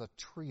where there's a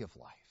tree of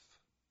life.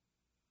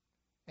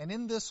 And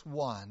in this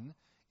one,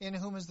 in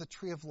whom is the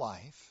tree of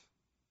life,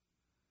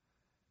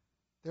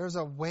 there's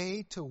a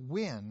way to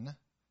win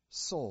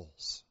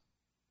souls.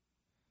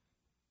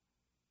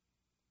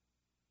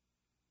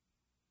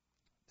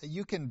 That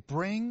you can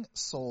bring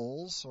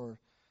souls or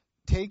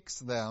takes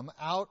them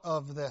out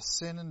of the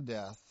sin and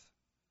death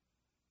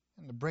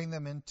and to bring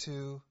them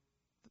into,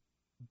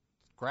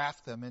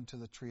 graft them into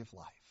the tree of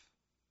life.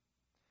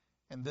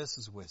 And this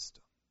is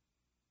wisdom.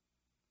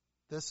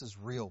 This is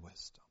real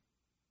wisdom.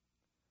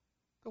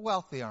 The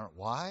wealthy aren't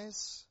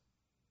wise,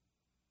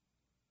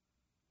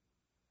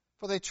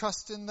 for they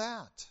trust in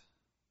that.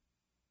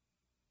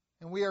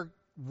 And we are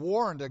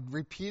warned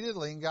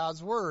repeatedly in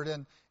God's Word.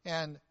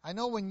 And I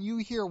know when you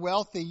hear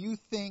wealthy, you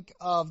think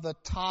of the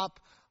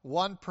top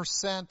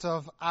 1%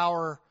 of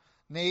our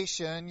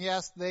nation.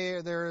 Yes,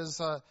 there is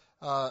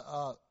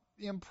a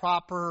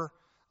improper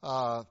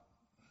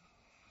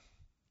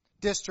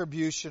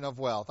distribution of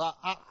wealth.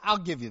 I'll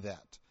give you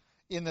that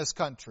in this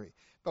country.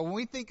 But when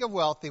we think of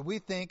wealthy, we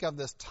think of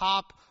this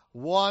top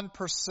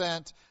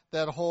 1%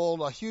 that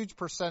hold a huge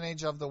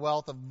percentage of the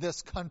wealth of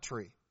this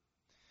country.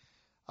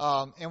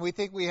 And we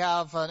think we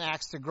have an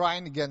axe to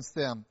grind against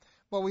them.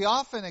 What we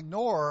often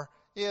ignore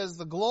is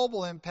the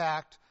global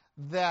impact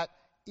that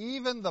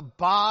even the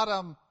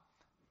bottom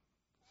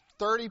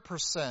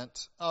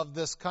 30% of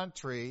this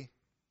country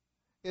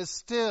is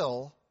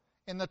still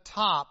in the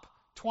top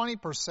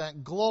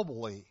 20%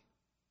 globally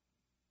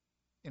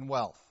in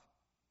wealth.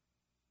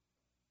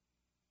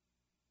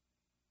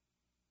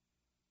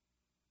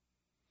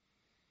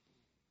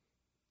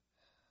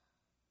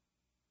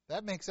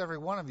 That makes every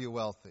one of you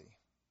wealthy.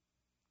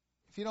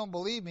 If you don't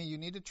believe me, you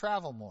need to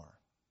travel more.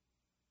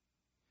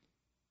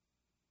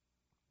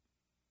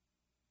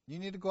 You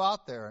need to go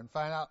out there and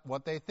find out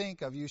what they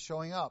think of you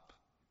showing up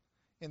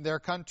in their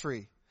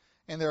country.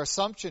 And their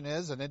assumption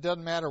is, and it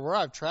doesn't matter where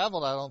I've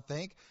traveled, I don't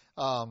think,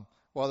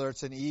 whether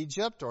it's in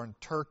Egypt or in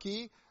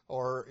Turkey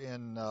or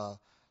in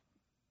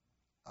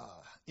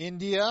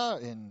India,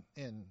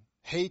 in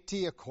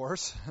Haiti, of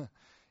course,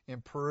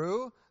 in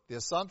Peru, the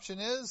assumption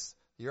is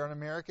you're an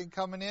American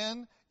coming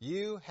in,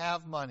 you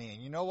have money.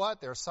 And you know what?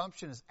 Their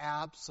assumption is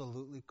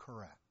absolutely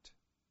correct.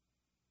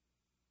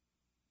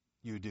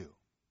 You do.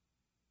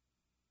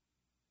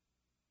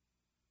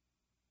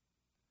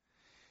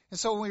 And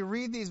so when we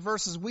read these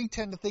verses, we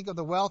tend to think of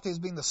the wealthy as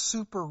being the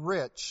super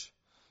rich,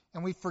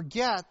 and we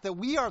forget that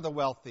we are the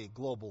wealthy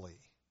globally.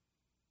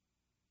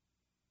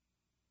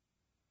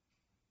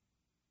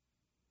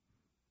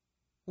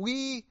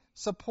 We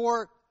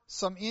support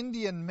some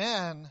Indian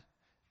men,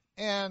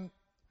 and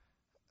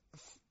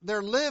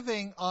they're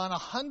living on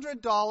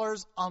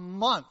 $100 a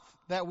month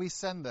that we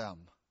send them.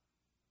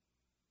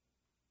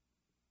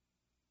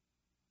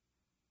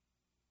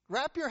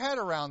 Wrap your head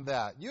around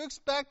that. You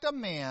expect a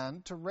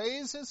man to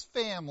raise his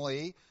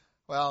family,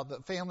 well,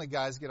 the family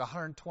guys get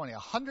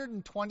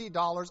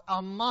 $120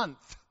 a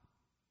month.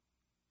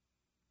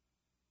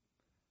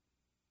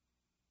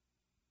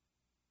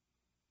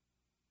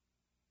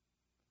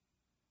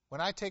 When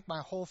I take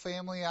my whole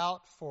family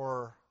out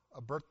for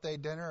a birthday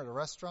dinner at a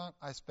restaurant,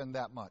 I spend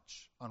that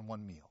much on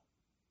one meal.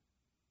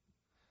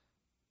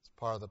 It's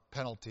part of the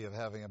penalty of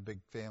having a big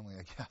family,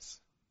 I guess.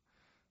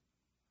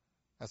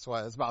 That's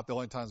why it's about the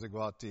only times we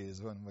go out to eat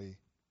is when we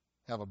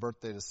have a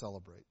birthday to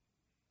celebrate.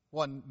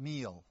 One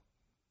meal,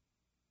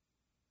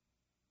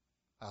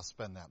 I'll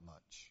spend that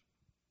much.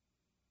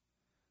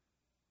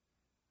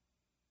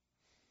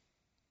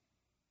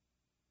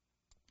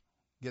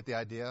 Get the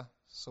idea?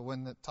 So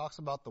when it talks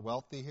about the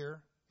wealthy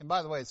here, and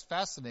by the way, it's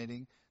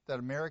fascinating that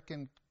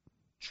American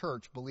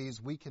church believes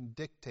we can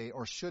dictate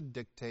or should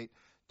dictate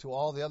to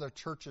all the other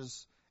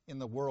churches in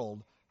the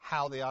world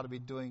how they ought to be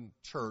doing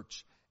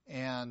church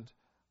and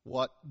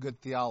what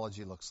good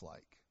theology looks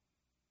like.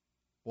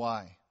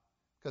 Why?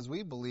 Because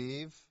we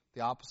believe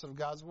the opposite of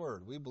God's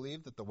word. We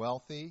believe that the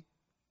wealthy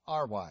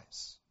are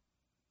wise.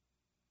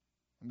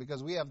 And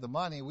because we have the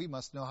money, we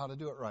must know how to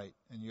do it right,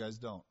 and you guys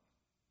don't.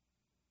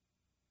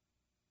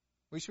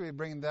 We should be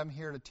bringing them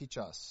here to teach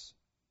us,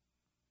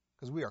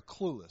 because we are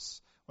clueless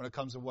when it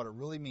comes to what it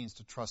really means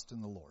to trust in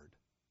the Lord.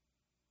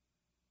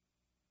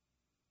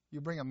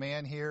 You bring a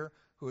man here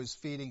who is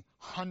feeding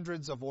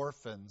hundreds of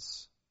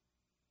orphans,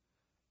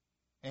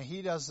 and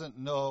he doesn't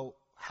know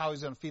how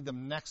he's going to feed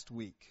them next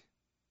week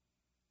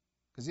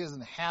because he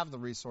doesn't have the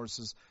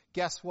resources.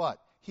 Guess what?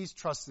 He's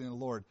trusting in the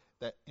Lord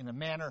that in a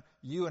manner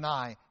you and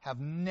I have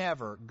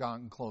never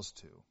gotten close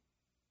to.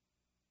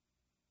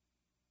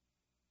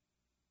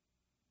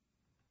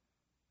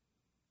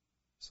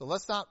 So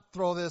let's not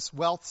throw this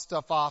wealth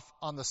stuff off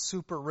on the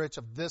super rich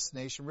of this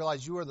nation.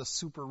 Realize you are the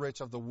super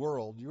rich of the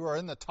world. You are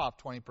in the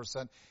top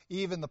 20%,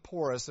 even the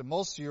poorest, and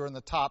most of you are in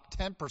the top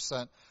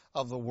 10%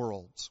 of the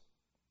world.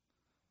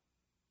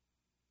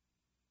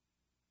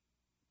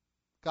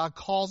 God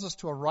calls us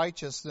to a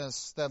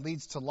righteousness that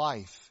leads to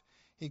life.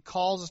 He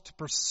calls us to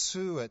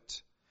pursue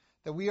it.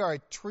 That we are a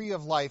tree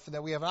of life and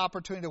that we have an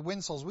opportunity to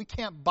win souls. We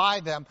can't buy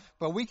them,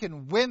 but we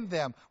can win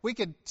them. We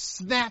can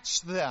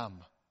snatch them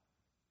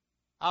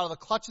out of the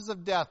clutches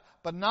of death,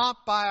 but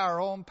not by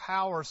our own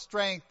power,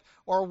 strength,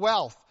 or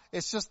wealth.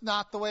 It's just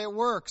not the way it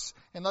works.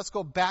 And let's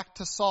go back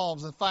to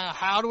Psalms and find out,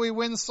 how do we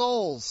win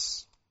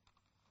souls?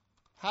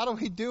 How do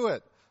we do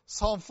it?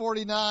 Psalm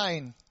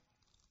 49.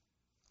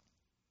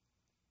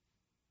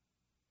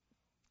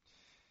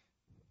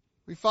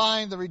 We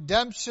find the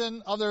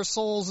redemption of their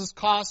souls is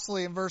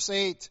costly in verse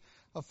 8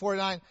 of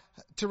 49.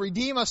 To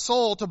redeem a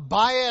soul, to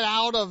buy it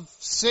out of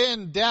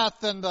sin,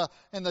 death, and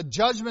the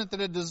judgment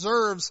that it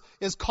deserves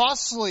is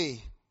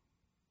costly.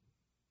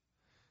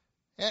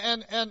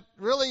 And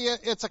really,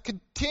 it's a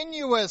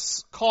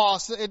continuous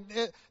cost.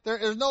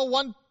 There's no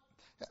one,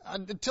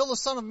 until the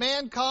Son of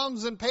Man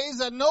comes and pays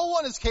that, no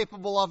one is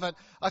capable of it.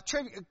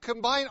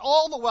 Combine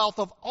all the wealth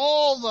of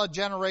all the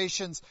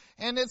generations,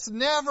 and it's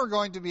never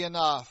going to be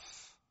enough.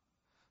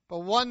 But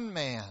one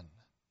man,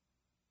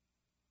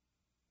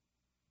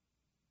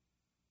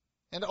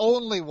 and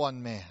only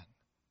one man,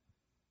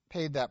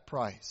 paid that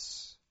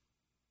price.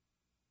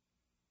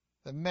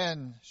 That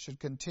men should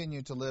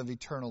continue to live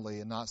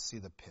eternally and not see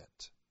the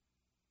pit.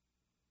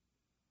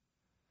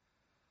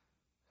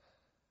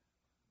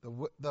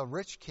 The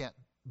rich can't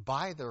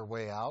buy their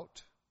way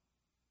out.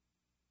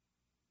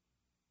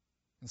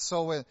 And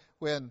so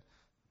when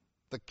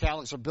the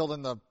Catholics are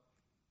building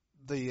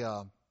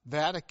the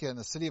Vatican,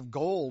 the City of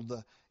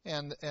Gold,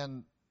 and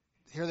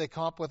here they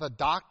come up with a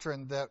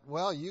doctrine that,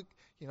 well, you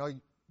know,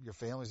 your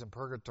family's in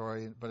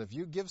purgatory, but if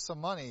you give some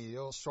money,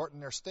 you'll shorten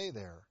their stay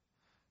there.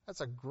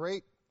 That's a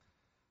great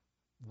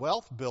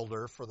wealth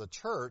builder for the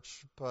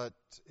church, but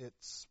it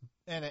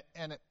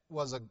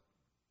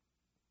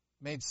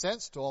made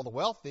sense to all the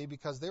wealthy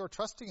because they were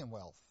trusting in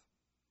wealth.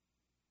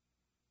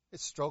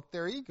 It stroked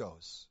their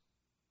egos.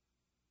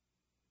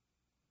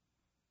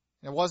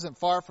 And it wasn't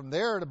far from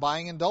there to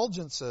buying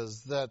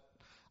indulgences that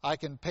I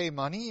can pay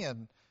money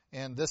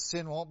and this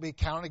sin won't be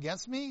counted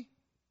against me.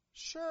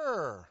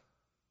 Sure.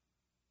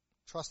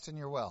 Trust in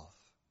your wealth.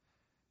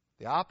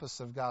 The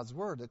opposite of God's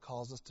word that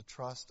calls us to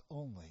trust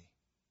only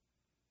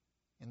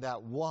in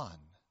that one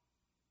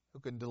who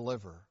can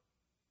deliver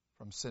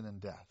from sin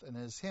and death. And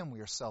it is him we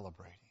are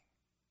celebrating.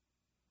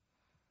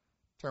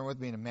 Turn with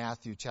me to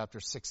Matthew chapter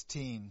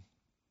 16.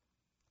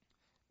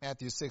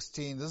 Matthew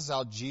 16, this is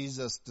how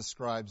Jesus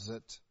describes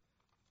it.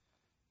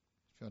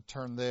 If you want to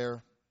turn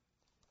there.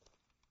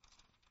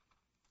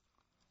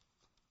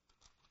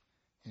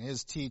 In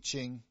his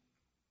teaching,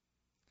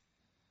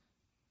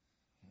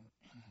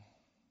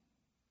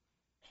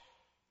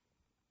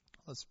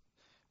 let's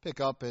pick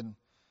up in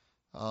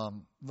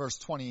verse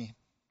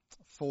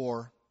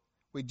 24.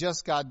 We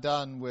just got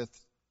done with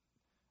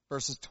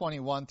verses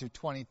 21 through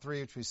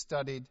 23, which we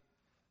studied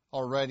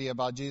already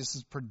about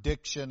Jesus'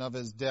 prediction of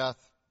his death.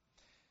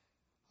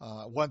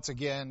 Once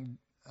again,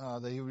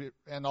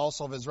 and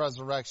also of his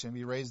resurrection.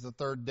 He raised the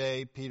third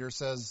day. Peter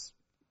says,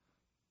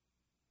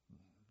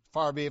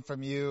 "Far be it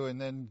from you."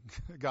 And then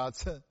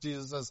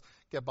Jesus says,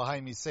 "Get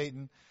behind me,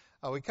 Satan."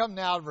 We come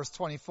now to verse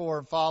 24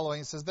 and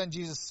following. It says, "Then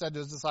Jesus said to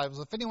his disciples,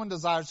 if anyone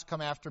desires to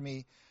come after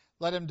me,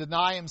 let him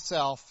deny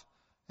himself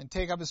and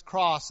take up his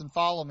cross and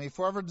follow me.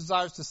 For whoever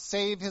desires to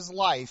save his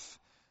life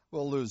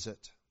will lose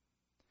it.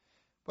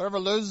 Whoever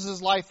loses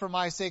his life for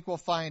my sake will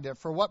find it.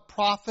 For what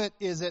profit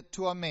is it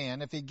to a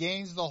man if he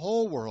gains the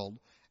whole world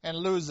and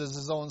loses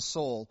his own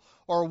soul?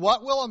 Or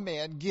what will a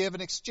man give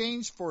in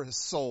exchange for his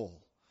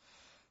soul?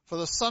 For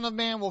the Son of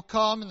Man will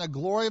come in the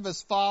glory of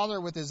his Father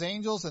with his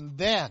angels, and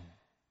then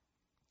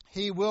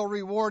he will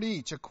reward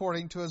each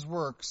according to his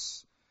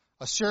works.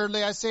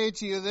 Assuredly, I say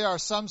to you, there are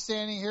some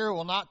standing here who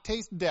will not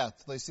taste death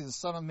till they see the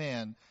Son of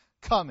Man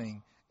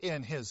coming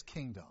in his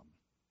kingdom."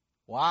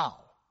 Wow.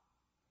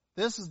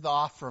 This is the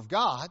offer of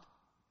God.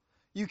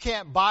 You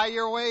can't buy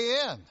your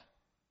way in.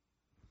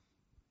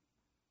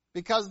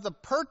 Because the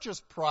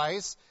purchase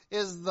price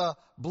is the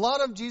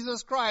blood of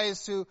Jesus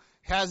Christ, who,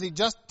 as he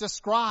just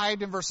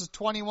described in verses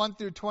 21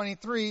 through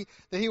 23,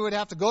 that he would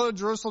have to go to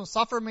Jerusalem,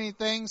 suffer many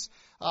things,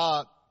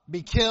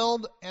 be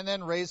killed, and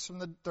then raised from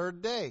the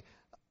third day.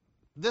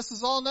 This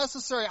is all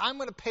necessary. I'm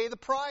going to pay the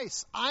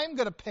price. I'm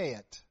going to pay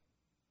it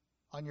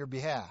on your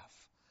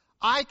behalf.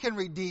 I can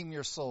redeem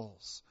your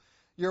souls.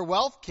 Your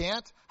wealth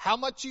can't. How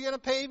much are you going to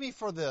pay me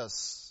for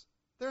this?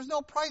 There's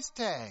no price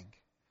tag.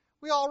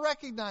 We all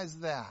recognize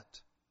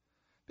that.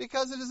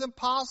 Because it is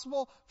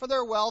impossible for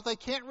their wealth. They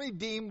can't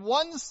redeem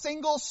one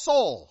single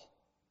soul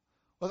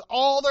with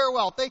all their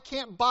wealth. They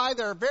can't buy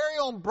their very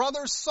own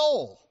brother's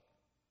soul.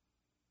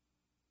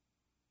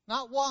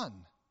 Not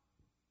one.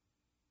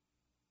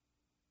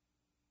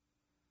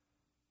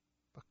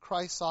 But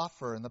Christ's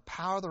offer and the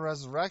power of the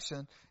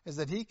resurrection is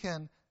that he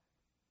can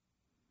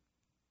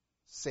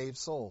save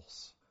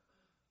souls.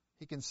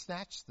 He can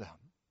snatch them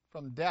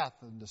from death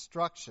and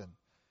destruction,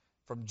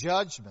 from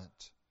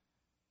judgment,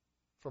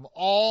 from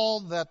all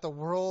that the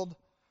world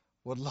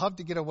would love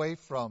to get away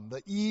from,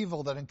 the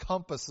evil that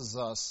encompasses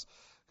us.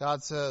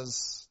 God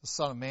says the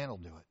Son of Man will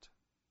do it.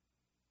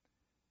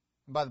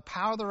 And by the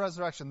power of the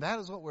resurrection, that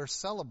is what we're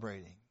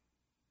celebrating.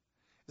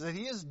 Is that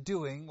he is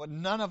doing what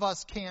none of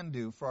us can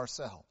do for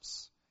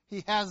ourselves.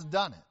 He has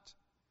done it.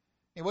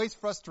 He waits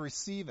for us to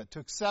receive it, to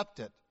accept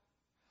it,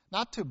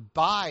 not to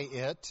buy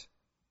it.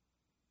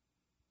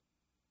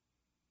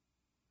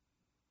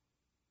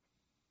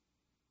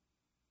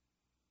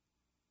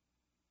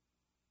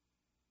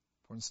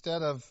 For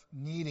instead of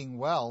needing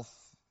wealth,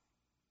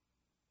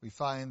 we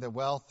find that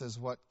wealth is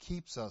what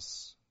keeps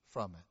us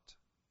from it.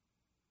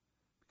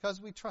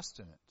 Because we trust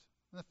in it.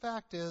 And the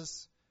fact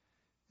is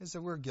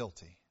that we're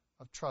guilty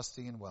of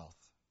trusting in wealth.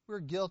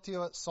 We're guilty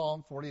of what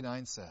Psalm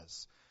 49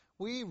 says.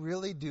 We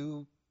really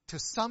do, to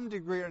some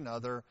degree or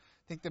another,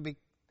 think that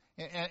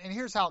and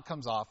here's how it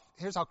comes off.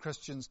 Here's how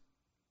Christians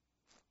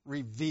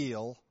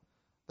reveal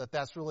that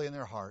that's really in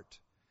their heart.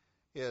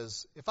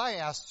 Is if I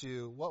asked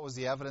you what was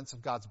the evidence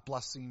of God's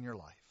blessing in your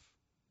life,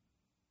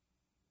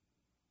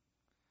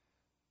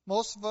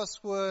 most of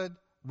us would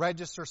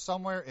register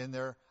somewhere in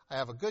there, I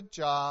have a good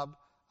job,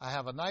 I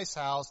have a nice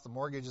house, the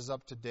mortgage is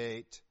up to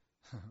date,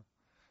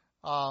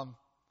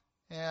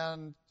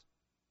 and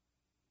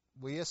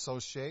we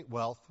associate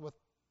wealth with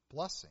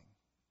blessing.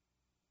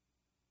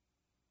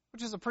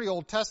 Which is a pretty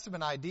Old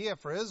Testament idea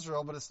for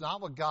Israel, but it's not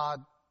what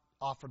God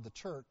offered the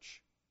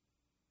church.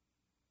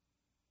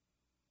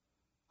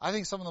 I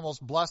think some of the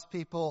most blessed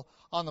people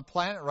on the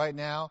planet right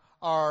now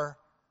are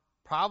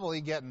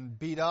probably getting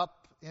beat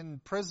up in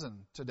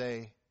prison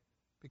today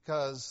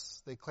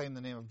because they claim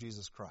the name of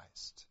Jesus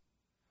Christ.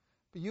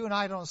 But you and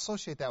I don't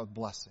associate that with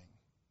blessing.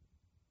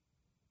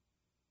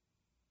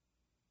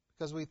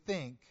 Because we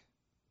think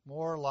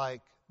more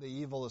like the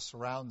evil that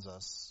surrounds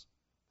us,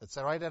 that's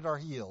right at our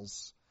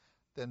heels,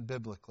 than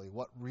biblically.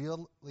 What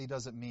really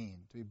does it mean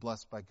to be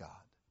blessed by God?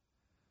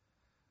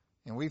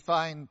 And we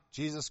find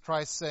Jesus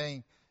Christ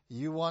saying,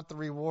 you want the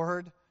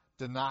reward?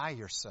 Deny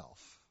yourself.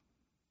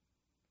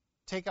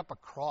 Take up a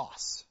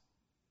cross.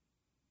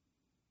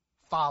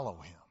 Follow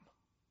him.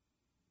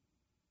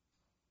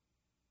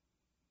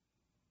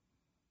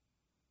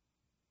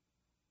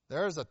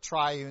 There's a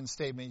triune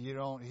statement you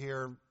don't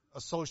hear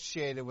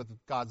associated with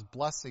God's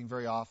blessing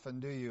very often,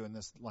 do you, in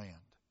this land?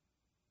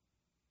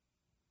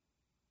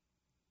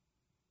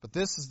 But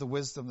this is the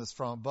wisdom that's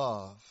from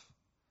above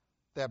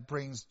that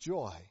brings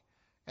joy.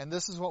 And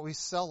this is what we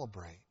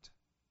celebrate.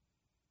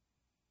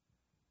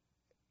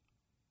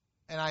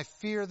 And I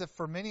fear that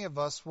for many of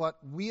us, what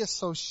we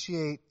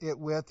associate it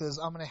with is,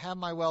 I'm going to have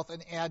my wealth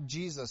and add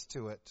Jesus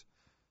to it.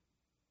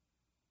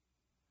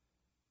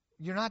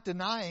 You're not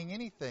denying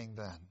anything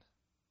then.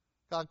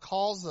 God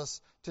calls us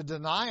to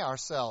deny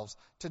ourselves,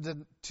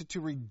 to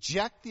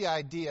reject the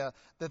idea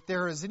that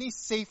there is any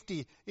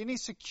safety, any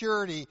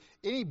security,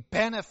 any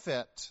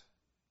benefit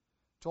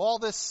to all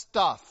this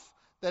stuff,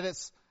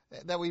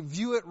 that we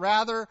view it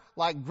rather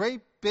like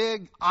great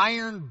big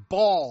iron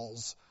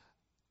balls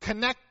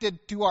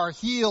connected to our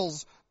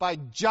heels by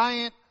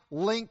giant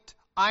linked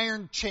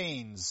iron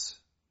chains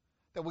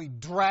that we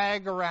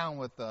drag around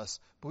with us.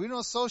 But we don't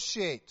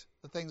associate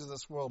the things of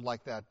this world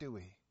like that, do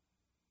we?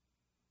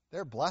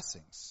 They're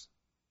blessings.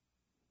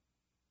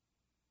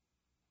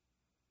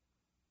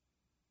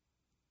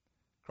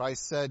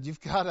 Christ said,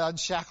 you've got to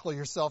unshackle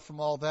yourself from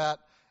all that,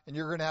 and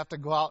you're going to have to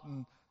go out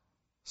and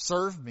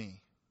serve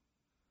me.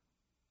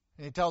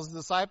 And he tells the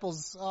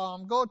disciples,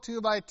 go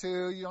 2 by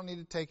 2. You don't need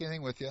to take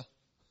anything with you.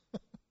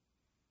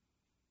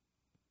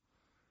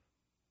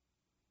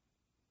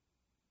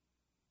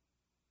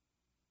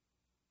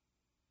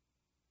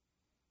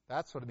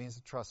 That's what it means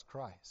to trust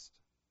Christ.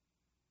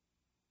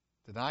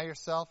 Deny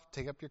yourself,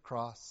 take up your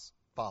cross,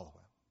 follow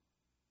him.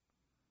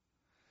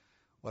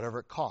 Whatever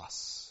it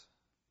costs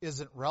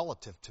isn't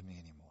relative to me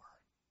anymore,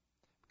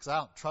 because I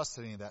don't trust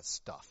any of that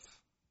stuff.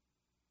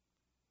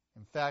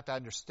 In fact, I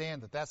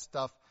understand that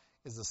stuff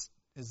is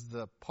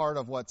the part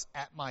of what's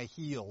at my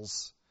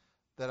heels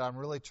that I'm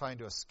really trying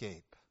to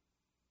escape.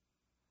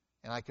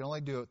 And I can only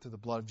do it through the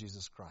blood of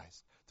Jesus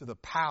Christ, through the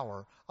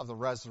power of the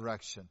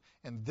resurrection.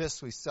 And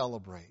this we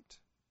celebrate.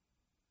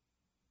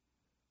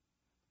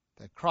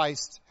 That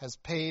Christ has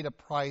paid a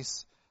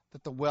price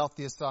that the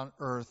wealthiest on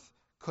earth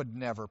could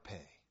never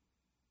pay.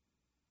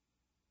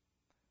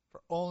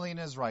 For only in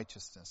his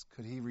righteousness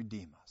could he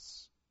redeem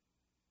us.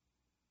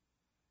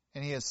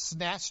 And he has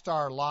snatched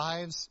our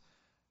lives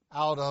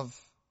out of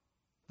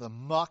the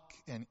muck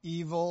and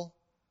evil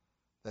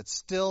that's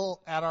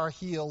still at our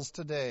heels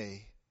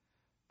today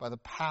by the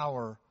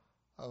power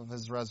of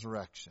his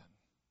resurrection.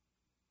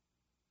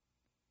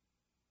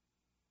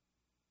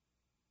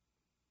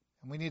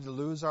 And we need to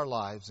lose our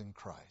lives in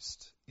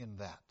Christ, in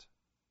that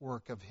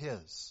work of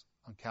his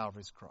on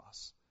Calvary's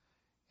cross.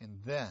 And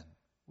then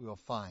we will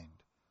find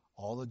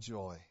all the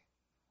joy,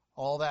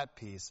 all that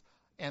peace,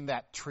 and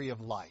that tree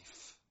of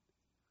life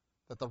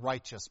that the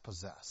righteous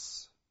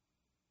possess.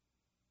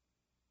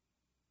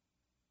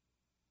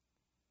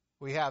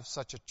 We have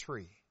such a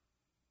tree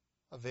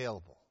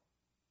available.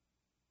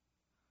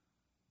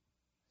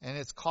 And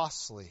it's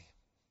costly.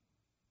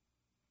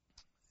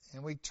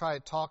 And we try to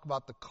talk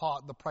about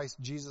the price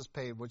Jesus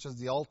paid, which is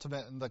the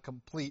ultimate and the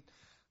complete.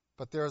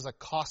 But there is a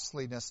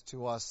costliness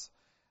to us.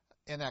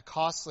 And that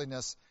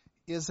costliness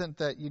isn't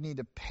that you need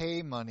to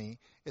pay money.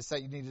 It's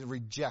that you need to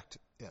reject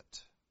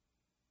it.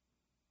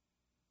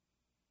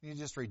 You need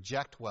to just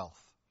reject wealth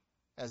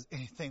as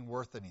anything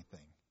worth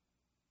anything.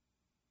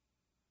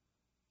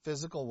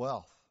 Physical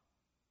wealth.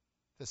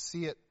 To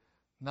see it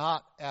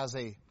not as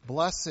a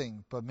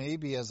blessing, but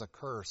maybe as a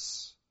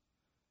curse.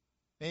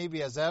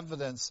 Maybe as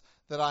evidence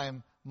that I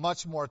am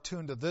much more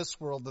attuned to this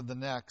world than the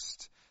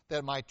next,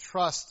 that my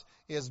trust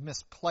is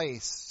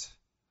misplaced.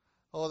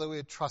 Oh, that we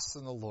would trust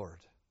in the Lord.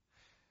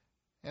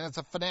 And it's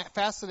a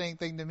fascinating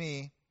thing to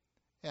me,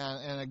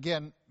 and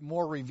again,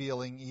 more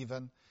revealing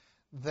even,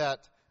 that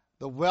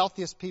the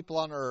wealthiest people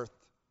on earth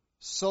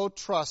so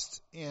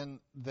trust in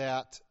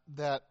that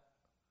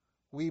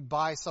we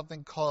buy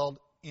something called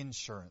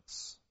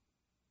insurance.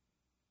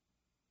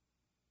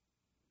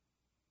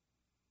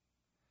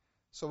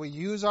 So we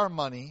use our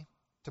money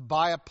to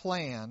buy a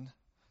plan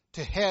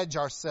to hedge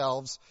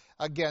ourselves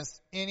against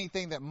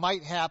anything that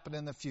might happen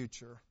in the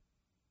future.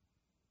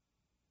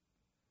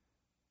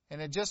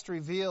 And it just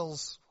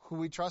reveals who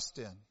we trust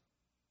in,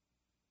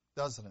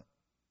 doesn't it?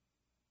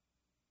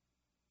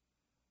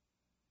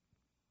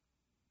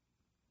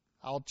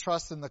 I'll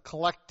trust in the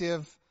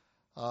collective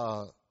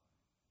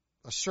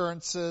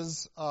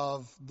assurances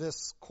of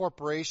this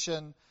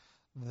corporation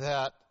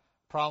that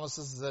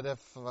promises that if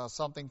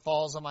something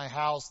falls on my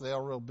house,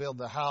 they'll rebuild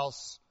the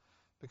house.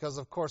 Because,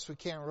 of course, we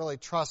can't really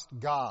trust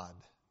God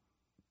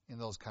in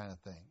those kind of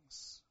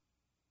things.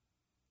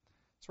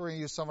 So we're going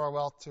to use some of our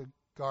wealth to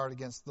guard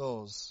against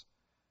those.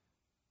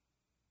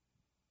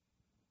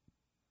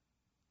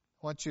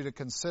 I want you to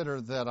consider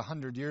that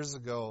 100 years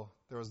ago,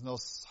 there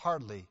was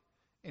hardly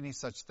any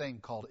such thing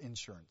called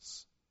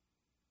insurance.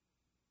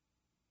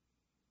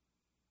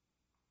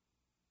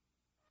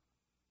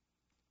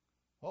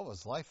 What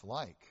was life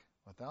like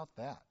without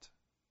that?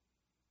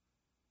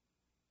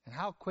 And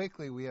how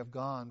quickly we have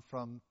gone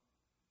from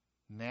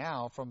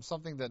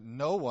something that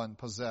no one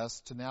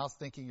possessed to now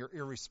thinking you're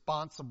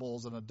irresponsible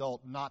as an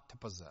adult not to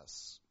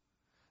possess.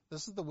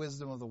 This is the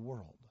wisdom of the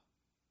world.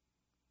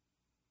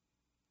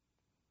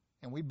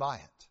 And we buy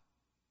it.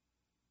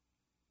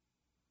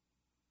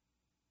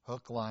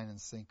 Hook, line, and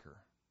sinker.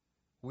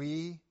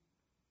 We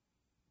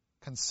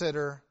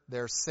consider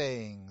their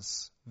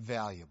sayings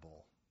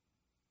valuable.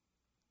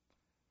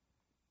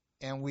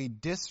 And we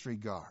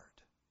disregard,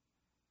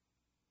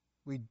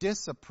 we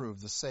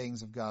disapprove the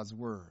sayings of God's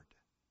Word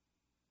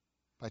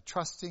by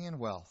trusting in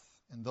wealth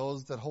and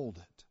those that hold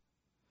it,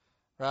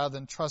 rather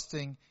than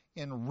trusting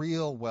in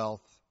real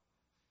wealth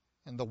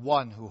and the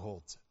one who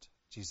holds it,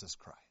 Jesus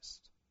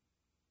Christ.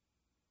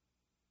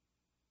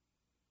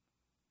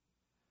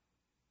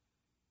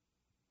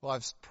 Well,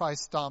 I've probably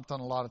stomped on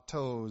a lot of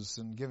toes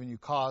and given you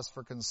cause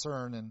for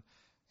concern,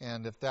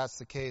 and if that's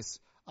the case,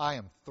 I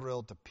am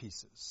thrilled to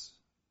pieces.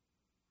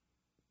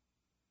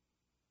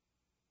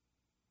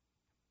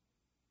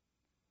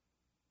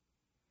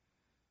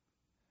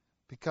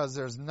 Because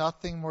there's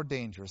nothing more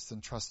dangerous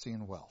than trusting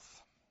in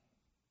wealth.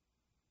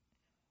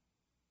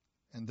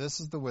 And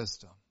this is the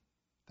wisdom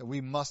that we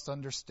must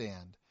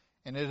understand.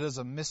 And it is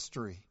a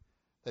mystery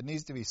that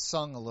needs to be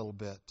sung a little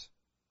bit.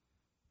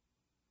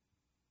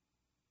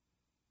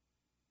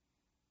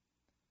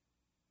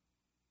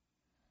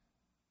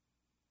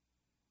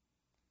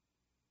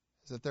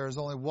 Is that there is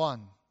only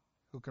one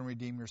who can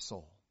redeem your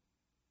soul.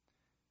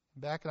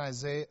 Back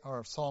in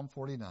Psalm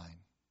 49.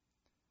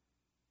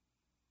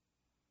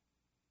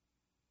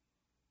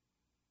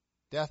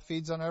 Death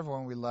feeds on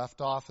everyone. We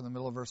left off in the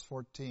middle of verse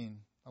 14.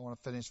 I want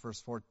to finish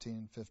verse 14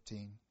 and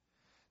 15.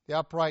 The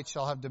upright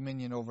shall have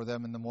dominion over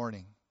them in the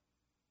morning,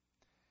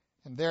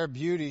 and their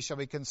beauty shall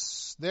be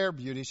consumed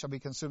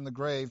in the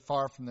grave,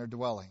 far from their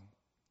dwelling.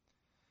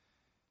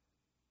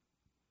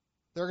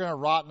 They're going to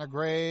rot in a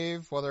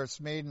grave, whether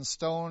it's made in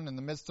stone in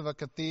the midst of a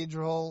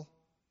cathedral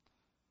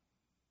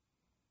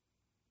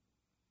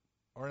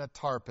or in a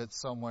tar pit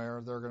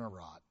somewhere. They're going to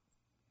rot.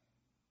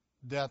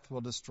 Death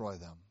will destroy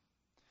them.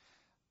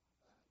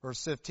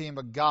 Verse 15,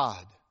 but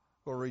God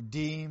will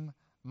redeem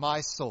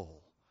my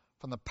soul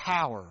from the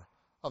power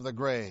of the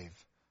grave,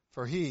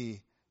 for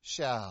he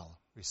shall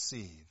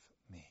receive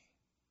me.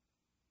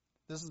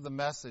 This is the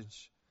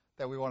message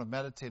that we want to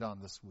meditate on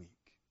this week.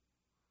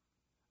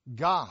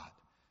 God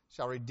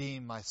shall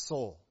redeem my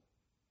soul.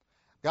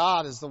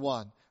 God is the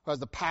one who has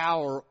the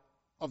power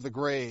of the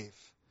grave.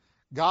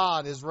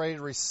 God is ready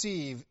to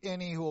receive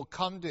any who will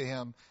come to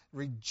him,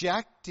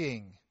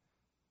 rejecting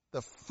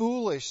the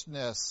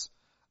foolishness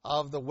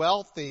of the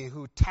wealthy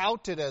who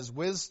tout it as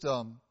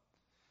wisdom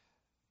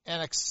and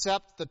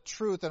accept the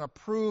truth and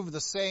approve the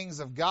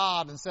sayings of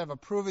God instead of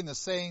approving the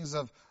sayings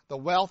of the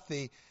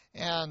wealthy.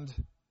 And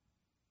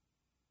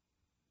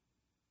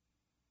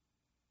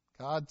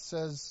God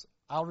says,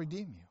 I'll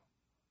redeem you.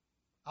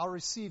 I'll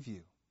receive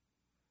you.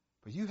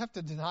 But you have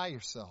to deny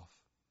yourself.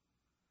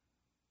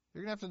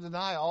 You're going to have to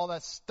deny all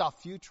that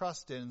stuff you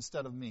trust in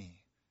instead of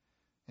me,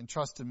 and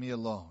trust in me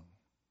alone.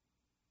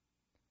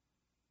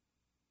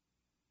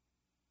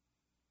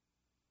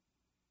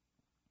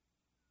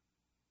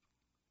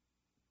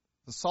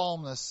 The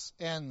psalmist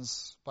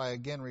ends by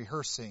again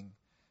rehearsing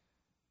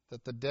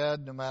that the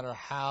dead, no matter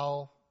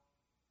how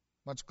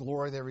much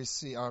glory they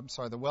receive,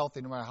 the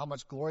wealthy, no matter how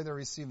much glory they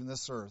receive in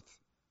this earth,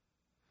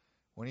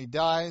 when he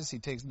dies, he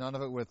takes none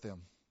of it with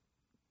him.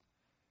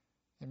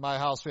 In my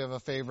house, we have a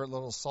favorite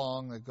little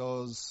song that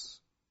goes,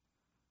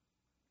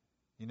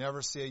 you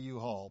never see a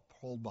U-Haul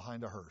pulled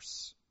behind a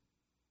hearse.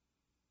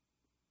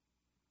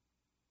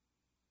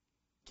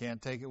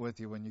 Can't take it with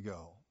you when you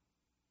go.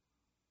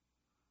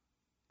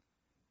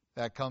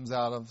 That comes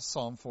out of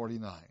Psalm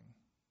 49,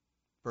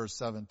 verse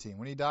 17.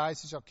 When he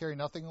dies, he shall carry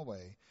nothing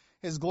away.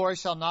 His glory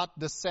shall not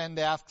descend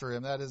after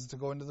him, that is, to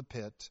go into the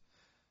pit.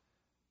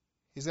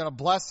 He's going to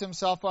bless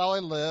himself while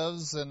he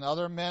lives, and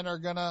other men are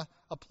going to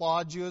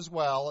applaud you as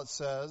well, it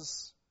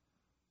says.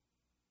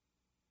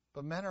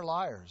 But men are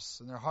liars,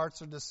 and their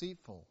hearts are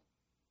deceitful.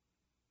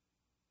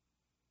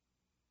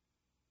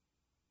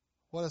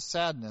 What a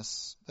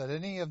sadness that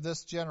any of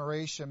this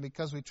generation,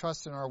 because we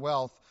trust in our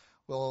wealth,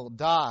 will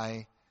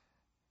die,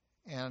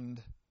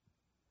 and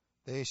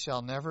they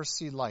shall never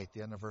see light,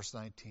 the end of verse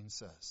 19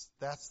 says.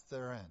 That's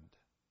their end.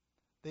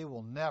 They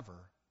will never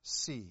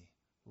see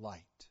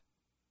light.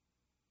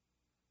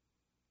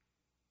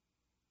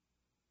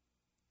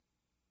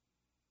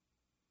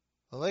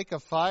 The lake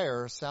of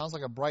fire sounds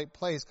like a bright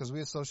place because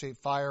we associate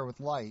fire with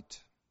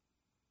light.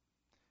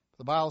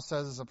 The Bible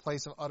says it's a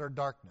place of utter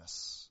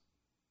darkness.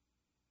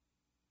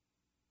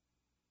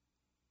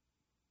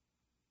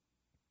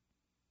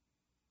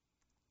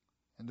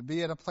 And to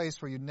be in a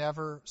place where you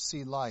never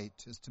see light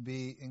is to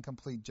be in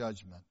complete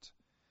judgment.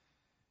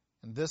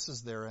 And this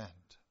is their end.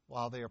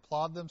 While they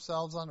applaud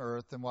themselves on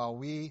earth, and while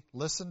we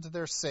listen to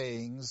their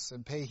sayings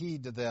and pay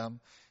heed to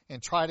them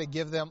and try to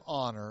give them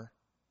honor,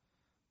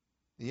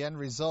 the end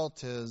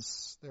result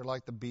is they're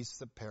like the beasts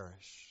that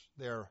perish.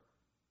 They're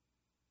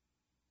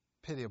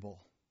pitiable.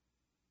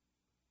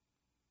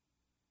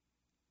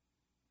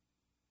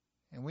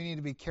 And we need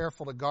to be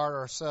careful to guard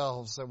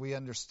ourselves that we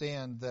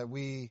understand that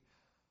we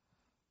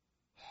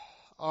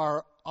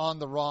are on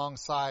the wrong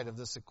side of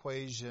this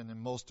equation in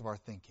most of our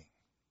thinking.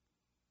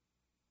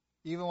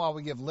 Even while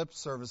we give lip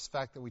service to the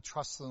fact that we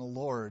trust in the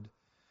Lord,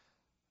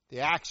 the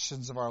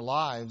actions of our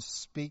lives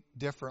speak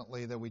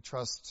differently than we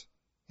trust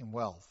in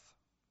wealth.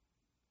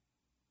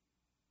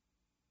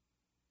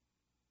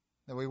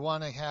 That we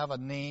want to have a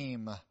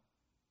name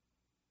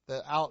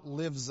that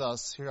outlives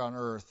us here on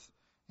earth,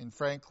 and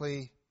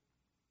frankly,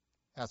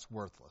 that's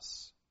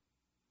worthless.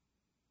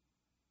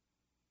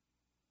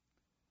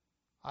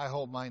 I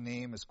hope my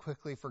name is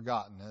quickly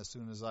forgotten as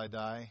soon as I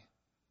die,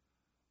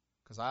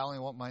 because I only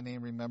want my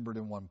name remembered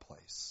in one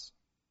place,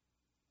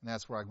 and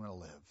that's where I'm going to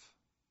live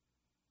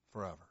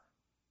forever.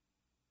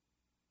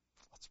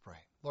 Let's pray.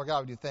 Lord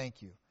God, we do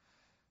thank you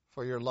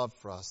for your love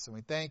for us, and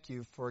we thank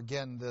you for,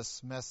 again,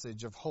 this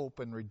message of hope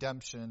and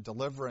redemption and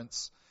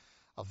deliverance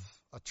of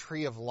a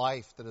tree of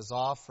life that is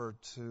offered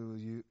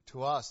to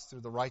us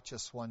through the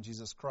righteous one,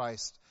 Jesus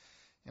Christ,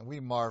 and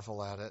we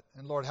marvel at it.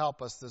 And Lord,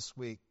 help us this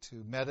week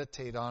to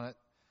meditate on it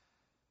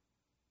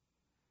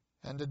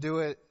and to do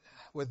it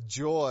with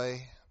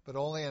joy, but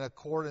only in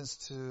accordance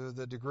to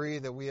the degree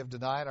that we have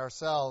denied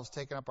ourselves,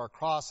 taken up our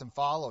cross, and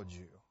followed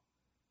you.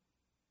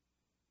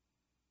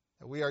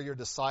 That we are your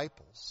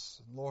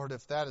disciples. Lord,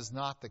 if that is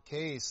not the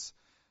case,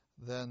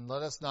 then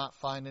let us not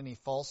find any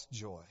false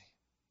joy.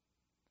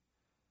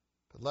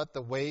 But let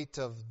the weight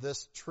of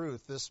this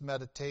truth, this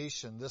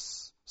meditation,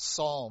 this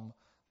psalm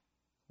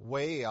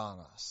weigh on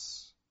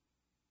us.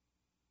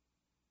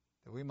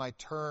 That we might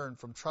turn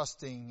from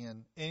trusting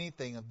in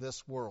anything of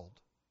this world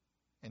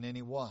and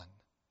anyone.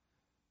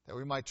 That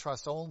we might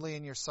trust only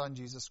in your Son,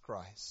 Jesus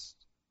Christ.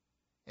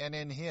 And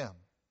in Him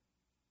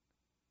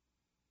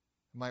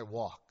we might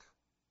walk.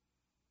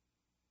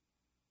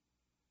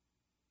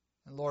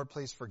 And Lord,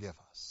 please forgive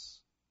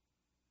us.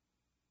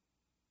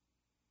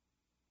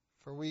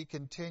 For we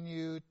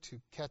continue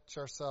to catch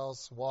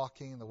ourselves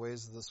walking in the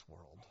ways of this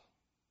world.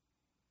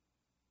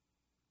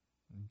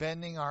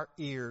 Bending our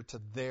ear to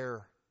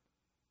their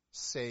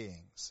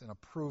sayings and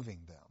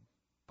approving them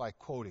by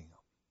quoting them.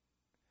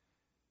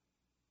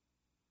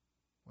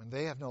 When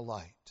they have no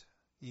light,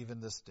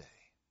 even this day.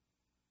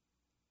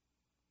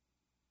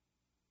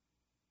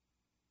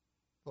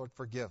 Lord,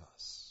 forgive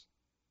us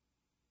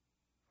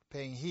for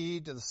paying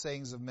heed to the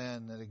sayings of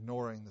men and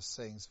ignoring the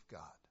sayings of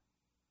God.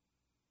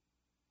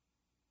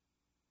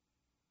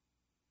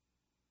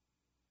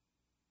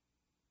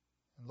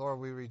 And Lord,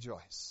 we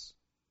rejoice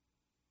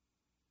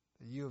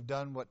that you have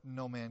done what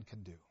no man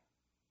can do,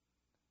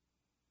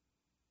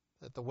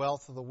 that the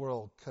wealth of the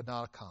world could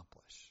not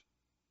accomplish.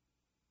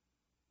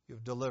 You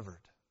have delivered,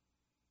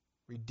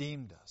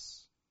 redeemed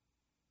us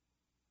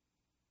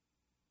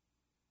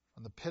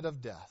from the pit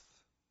of death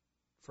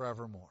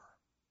forevermore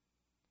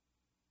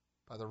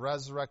by the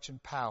resurrection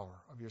power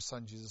of your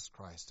Son, Jesus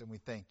Christ. And we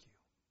thank you.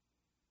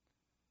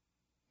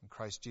 In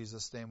Christ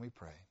Jesus' name we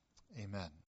pray. Amen.